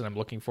play this and I'm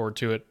looking forward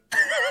to it,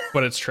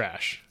 but it's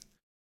trash.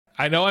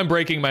 I know I'm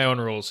breaking my own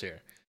rules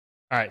here.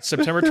 All right,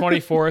 September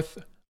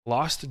 24th,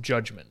 Lost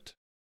Judgment.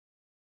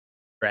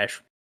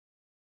 Trash.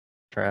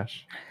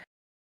 Trash.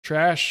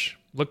 Trash.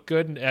 Looked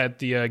good at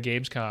the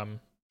Gamescom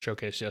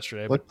showcase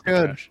yesterday. Looked but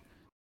good. Trash.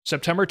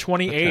 September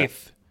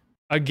 28th.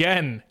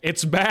 Again,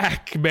 it's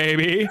back,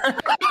 baby.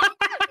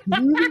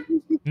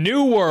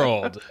 New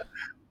World.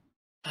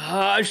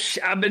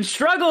 I've been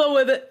struggling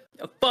with it.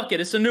 Fuck it.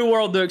 It's a new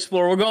world to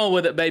explore. We're going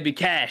with it, baby.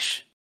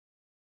 Cash.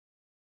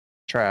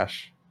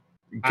 Trash.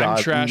 I'm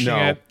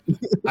trashing it.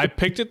 I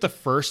picked it the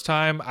first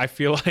time. I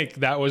feel like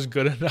that was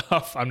good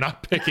enough. I'm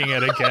not picking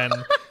it again.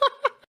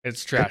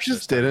 It's trash. It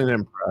just didn't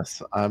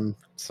impress. I'm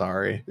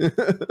sorry.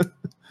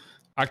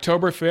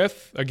 October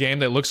 5th, a game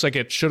that looks like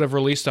it should have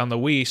released on the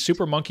Wii,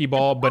 Super Monkey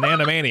Ball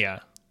Banana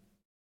Mania.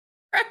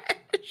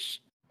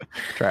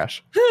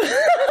 Trash.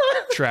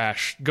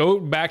 Trash. Go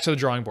back to the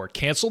drawing board.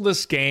 Cancel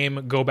this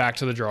game. Go back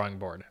to the drawing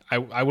board.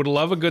 I would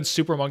love a good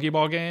Super Monkey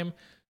Ball game,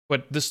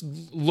 but this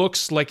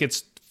looks like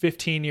it's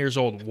 15 years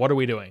old. What are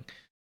we doing?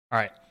 All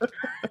right.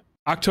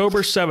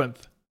 October 7th,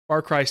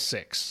 Far Cry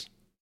 6.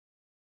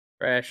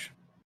 Trash.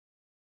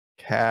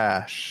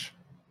 Cash.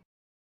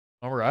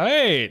 All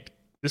right.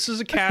 This is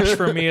a cash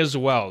for me as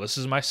well. This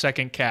is my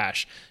second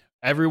cash.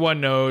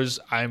 Everyone knows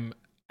I'm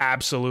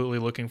absolutely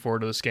looking forward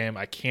to this game.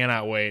 I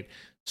cannot wait.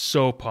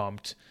 So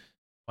pumped.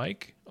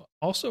 Mike,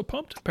 also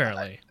pumped,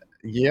 apparently.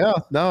 Yeah,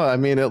 no, I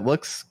mean, it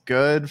looks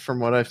good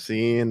from what I've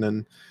seen,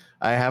 and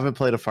I haven't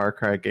played a Far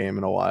Cry game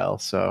in a while,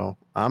 so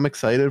I'm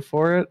excited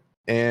for it.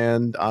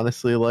 And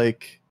honestly,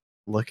 like,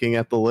 looking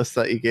at the list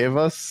that you gave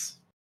us,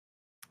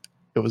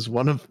 it was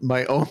one of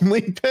my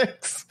only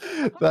picks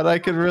that I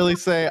could really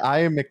say I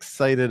am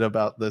excited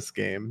about this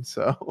game.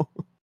 So, All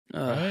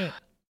right.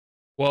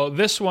 Well,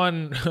 this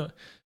one,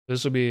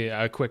 this will be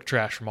a quick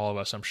trash from all of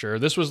us, I'm sure.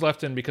 This was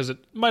left in because it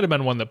might have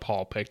been one that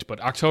Paul picked,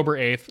 but October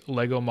 8th,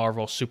 Lego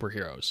Marvel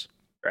Superheroes.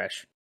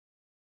 Trash.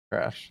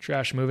 trash.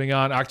 Trash. Moving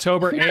on.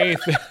 October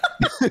 8th.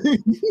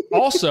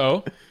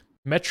 Also,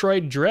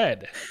 Metroid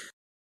Dread.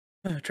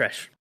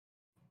 Trash.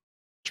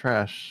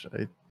 Trash.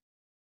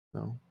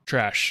 No.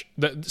 Trash.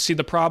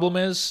 The problem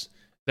is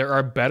there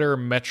are better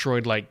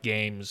Metroid-like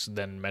games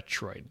than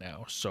Metroid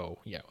now. So,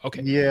 yeah.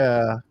 Okay.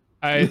 Yeah.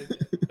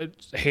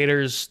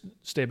 Haters,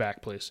 stay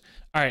back, please.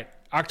 All right.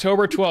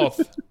 October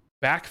 12th,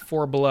 Back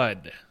 4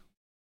 Blood.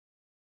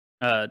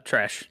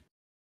 Trash.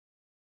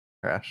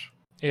 Trash.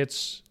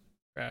 It's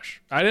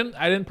trash. I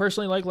didn't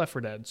personally like Left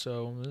 4 Dead,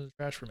 so this is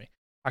trash for me.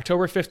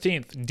 October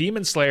 15th,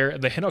 Demon Slayer: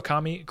 The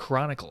Hinokami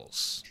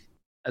Chronicles.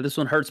 This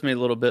one hurts me a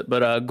little bit,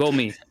 but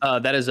Gomi,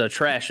 that is a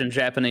trash in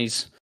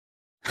Japanese.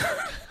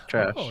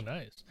 Trash. Oh,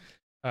 nice.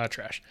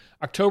 Trash.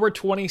 October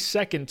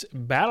 22nd,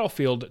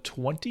 Battlefield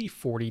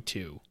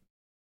 2042.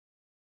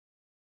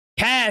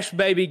 Cash,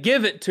 baby,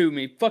 give it to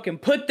me. Fucking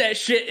put that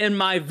shit in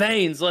my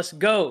veins. Let's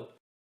go.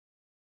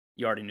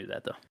 You already knew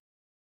that, though.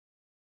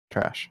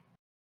 Trash.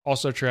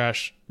 Also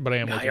trash, but I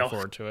am looking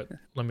forward to it.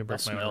 Let me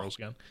break my own rules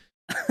again.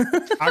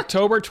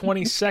 October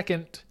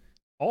 22nd,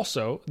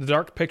 also, the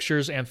Dark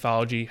Pictures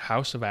anthology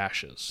House of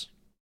Ashes.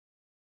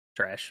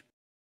 Trash.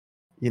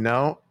 You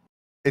know,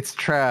 it's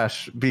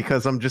trash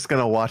because I'm just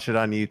going to watch it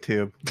on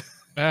YouTube.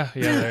 Yeah,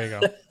 there you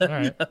go. All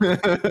right.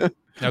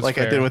 That's like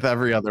fair. I did with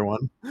every other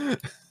one.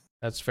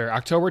 That's fair.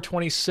 October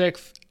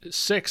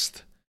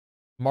 6th,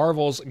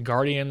 Marvel's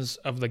Guardians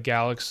of the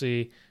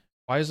Galaxy.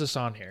 Why is this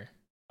on here?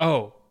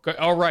 Oh,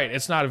 right.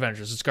 It's not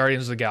Avengers. It's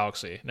Guardians of the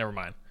Galaxy. Never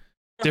mind.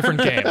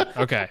 Different game.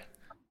 Okay.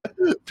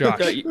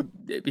 Josh.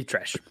 It'd be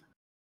trash.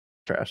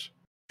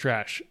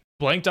 Trash.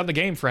 Blanked on the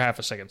game for half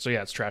a second. So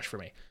yeah, it's trash for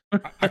me.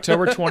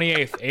 October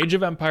 28th, Age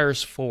of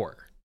Empires 4.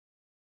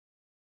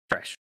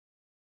 Trash.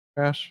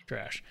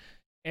 Trash.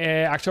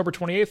 October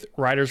 28th,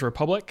 Riders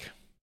Republic.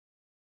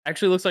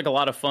 Actually looks like a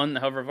lot of fun.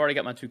 However, I've already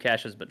got my 2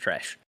 caches, but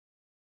trash.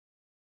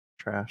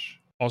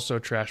 Also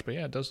trash, but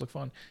yeah, it does look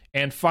fun.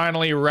 And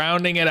finally,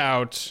 rounding it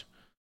out,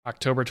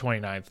 October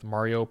 29th,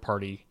 Mario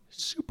Party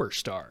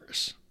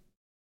Superstars.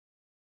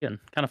 Again,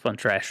 kind of fun.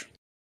 Trash.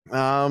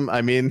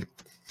 I mean,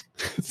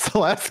 it's the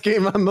last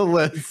game on the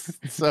list,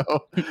 so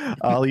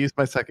I'll use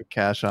my second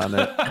cash on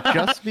it.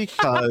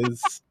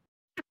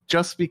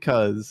 Just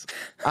because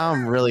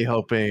I'm really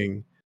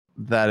hoping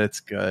that it's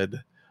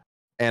good,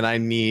 and I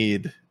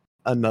need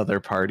another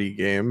party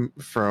game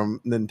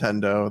from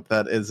Nintendo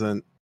that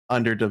isn't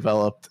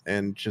underdeveloped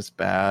and just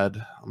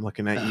bad. I'm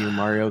looking at you,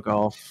 Mario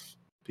Golf,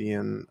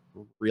 being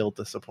real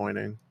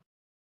disappointing.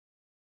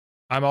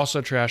 I'm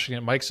also trashing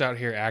it. Mike's out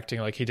here acting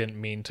like he didn't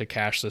mean to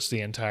cash this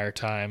the entire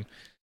time.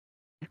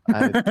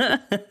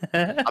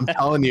 I'm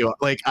telling you,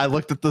 like, I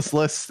looked at this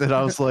list and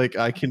I was like,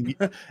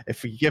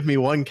 if you give me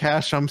 1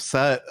 cash, I'm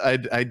set.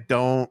 I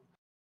don't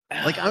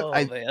like.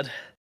 Man.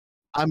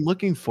 I'm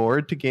looking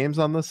forward to games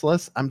on this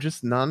list. I'm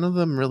just, none of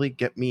them really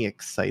get me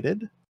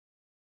excited.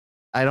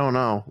 I don't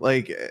know,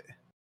 like,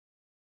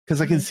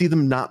 because I can see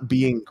them not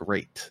being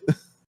great.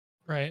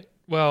 Right.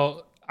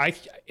 Well,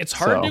 it's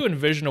hard to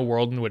envision a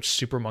world in which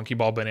Super Monkey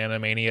Ball Banana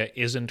Mania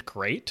isn't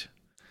great.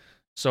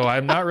 So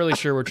I'm not really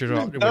sure what you're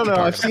talking about. No,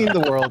 I've seen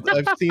the world.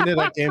 I've seen it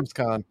at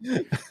Gamescom.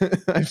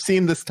 I've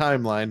seen this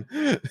timeline.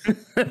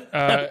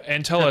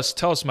 And tell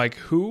us, Mike,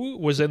 who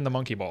was in the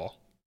Monkey Ball?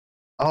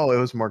 Oh, it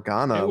was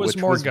Morgana. Was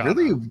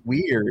really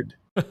weird.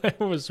 It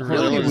was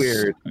really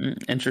weird.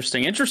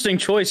 Interesting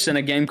choice in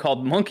a game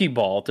called Monkey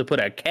Ball to put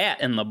a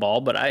cat in the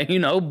ball, but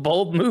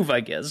bold move,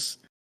 I guess.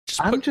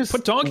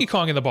 Put Donkey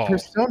Kong in the ball.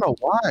 Persona,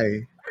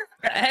 why?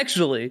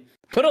 Actually,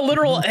 put a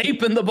literal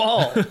ape in the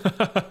ball.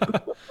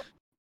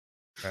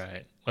 All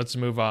right, let's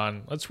move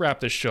on. Let's wrap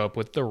this show up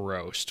with the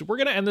roast. We're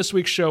going to end this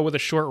week's show with a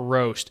short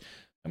roast.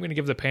 I'm going to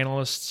give the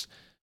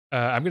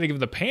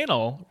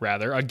panel,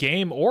 rather, a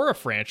game or a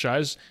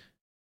franchise,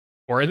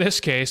 or in this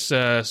case,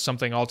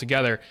 something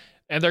altogether.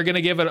 And they're going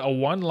to give it a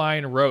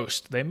 1-line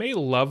roast. They may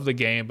love the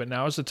game, but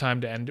now is the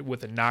time to end it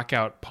with a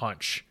knockout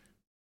punch.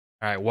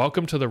 All right,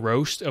 welcome to the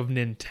roast of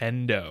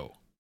Nintendo.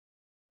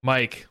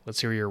 Mike,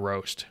 let's hear your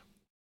roast.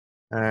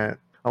 All right.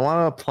 I want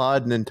to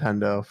applaud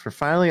Nintendo for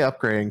finally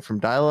upgrading from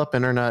dial-up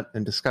internet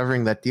and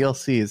discovering that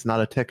DLC is not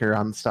a ticker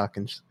on the stock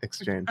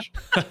exchange.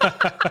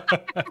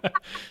 That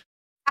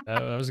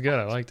was good.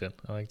 I liked it.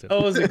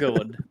 That was a good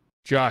one.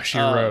 Josh,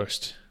 your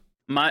roast.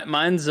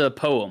 Mine's a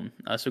poem,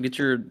 so get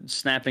your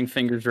snapping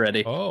fingers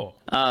ready. They're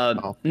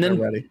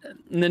ready.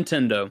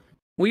 Nintendo.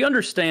 We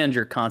understand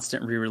your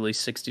constant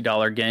re-release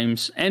 $60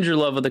 games and your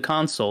love of the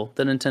console,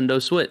 the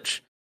Nintendo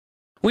Switch.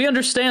 We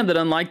understand that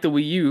unlike the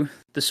Wii U,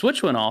 the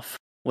Switch went off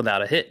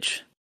without a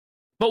hitch.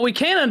 But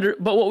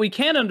what we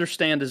can't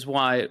understand is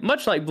why,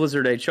 much like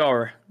Blizzard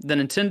HR, the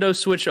Nintendo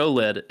Switch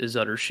OLED is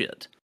utter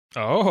shit.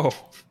 Oh,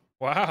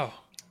 wow.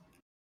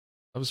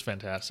 That was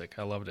fantastic.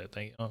 I loved it.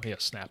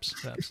 Snaps.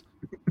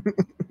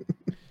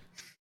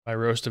 My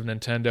roast of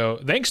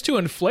Nintendo. Thanks to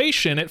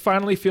inflation, it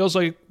finally feels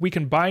like we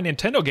can buy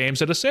Nintendo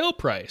games at a sale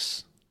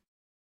price.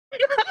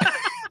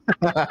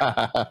 All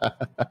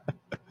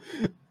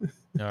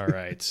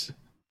right.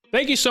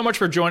 Thank you so much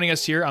for joining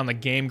us here on the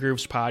Game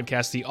Grooves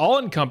podcast, the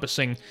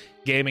all-encompassing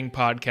gaming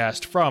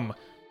podcast from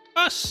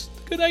us,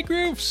 the Goodnight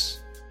Grooves.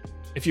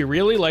 If you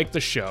really like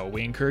the show,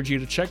 we encourage you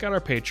to check out our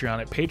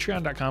Patreon at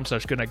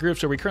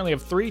patreon.com/goodnightgrooves, where we currently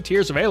have 3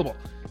 tiers available.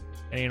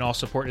 Any and all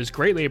support is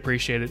greatly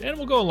appreciated and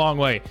will go a long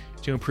way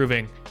to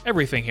improving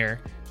everything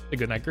here at the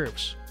Goodnight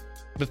Grooves.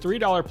 The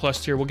 $3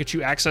 plus tier will get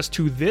you access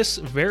to this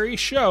very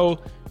show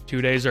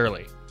 2 days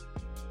early.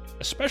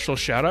 A special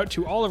shout out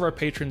to all of our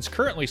patrons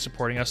currently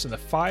supporting us in the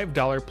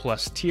 $5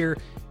 plus tier,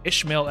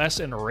 Ishmael S.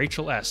 and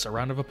Rachel S. A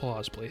round of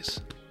applause,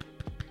 please.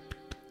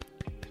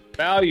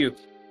 Value.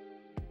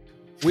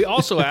 We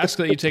also ask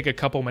that you take a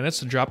couple minutes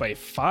to drop a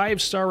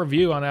 5-star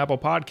review on Apple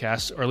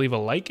Podcasts or leave a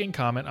like and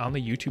comment on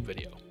the YouTube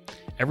video.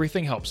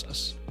 Everything helps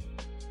us.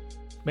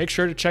 Make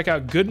sure to check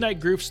out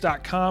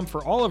goodnightgrooves.com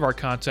for all of our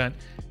content,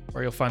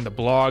 where you'll find the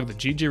blog, the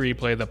GG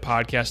replay, the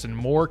podcast, and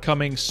more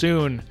coming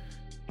soon.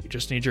 We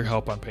just need your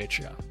help on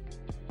Patreon.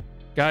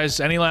 Guys,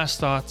 any last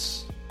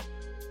thoughts?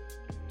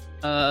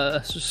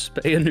 Just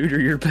spay and neuter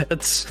your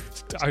pets.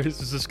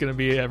 Is this going to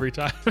be every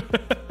time?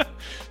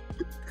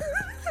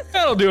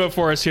 That'll do it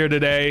for us here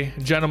today.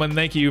 Gentlemen,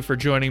 thank you for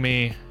joining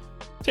me.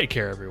 Take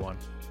care, everyone.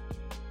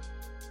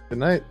 Good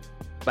night.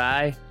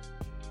 Bye.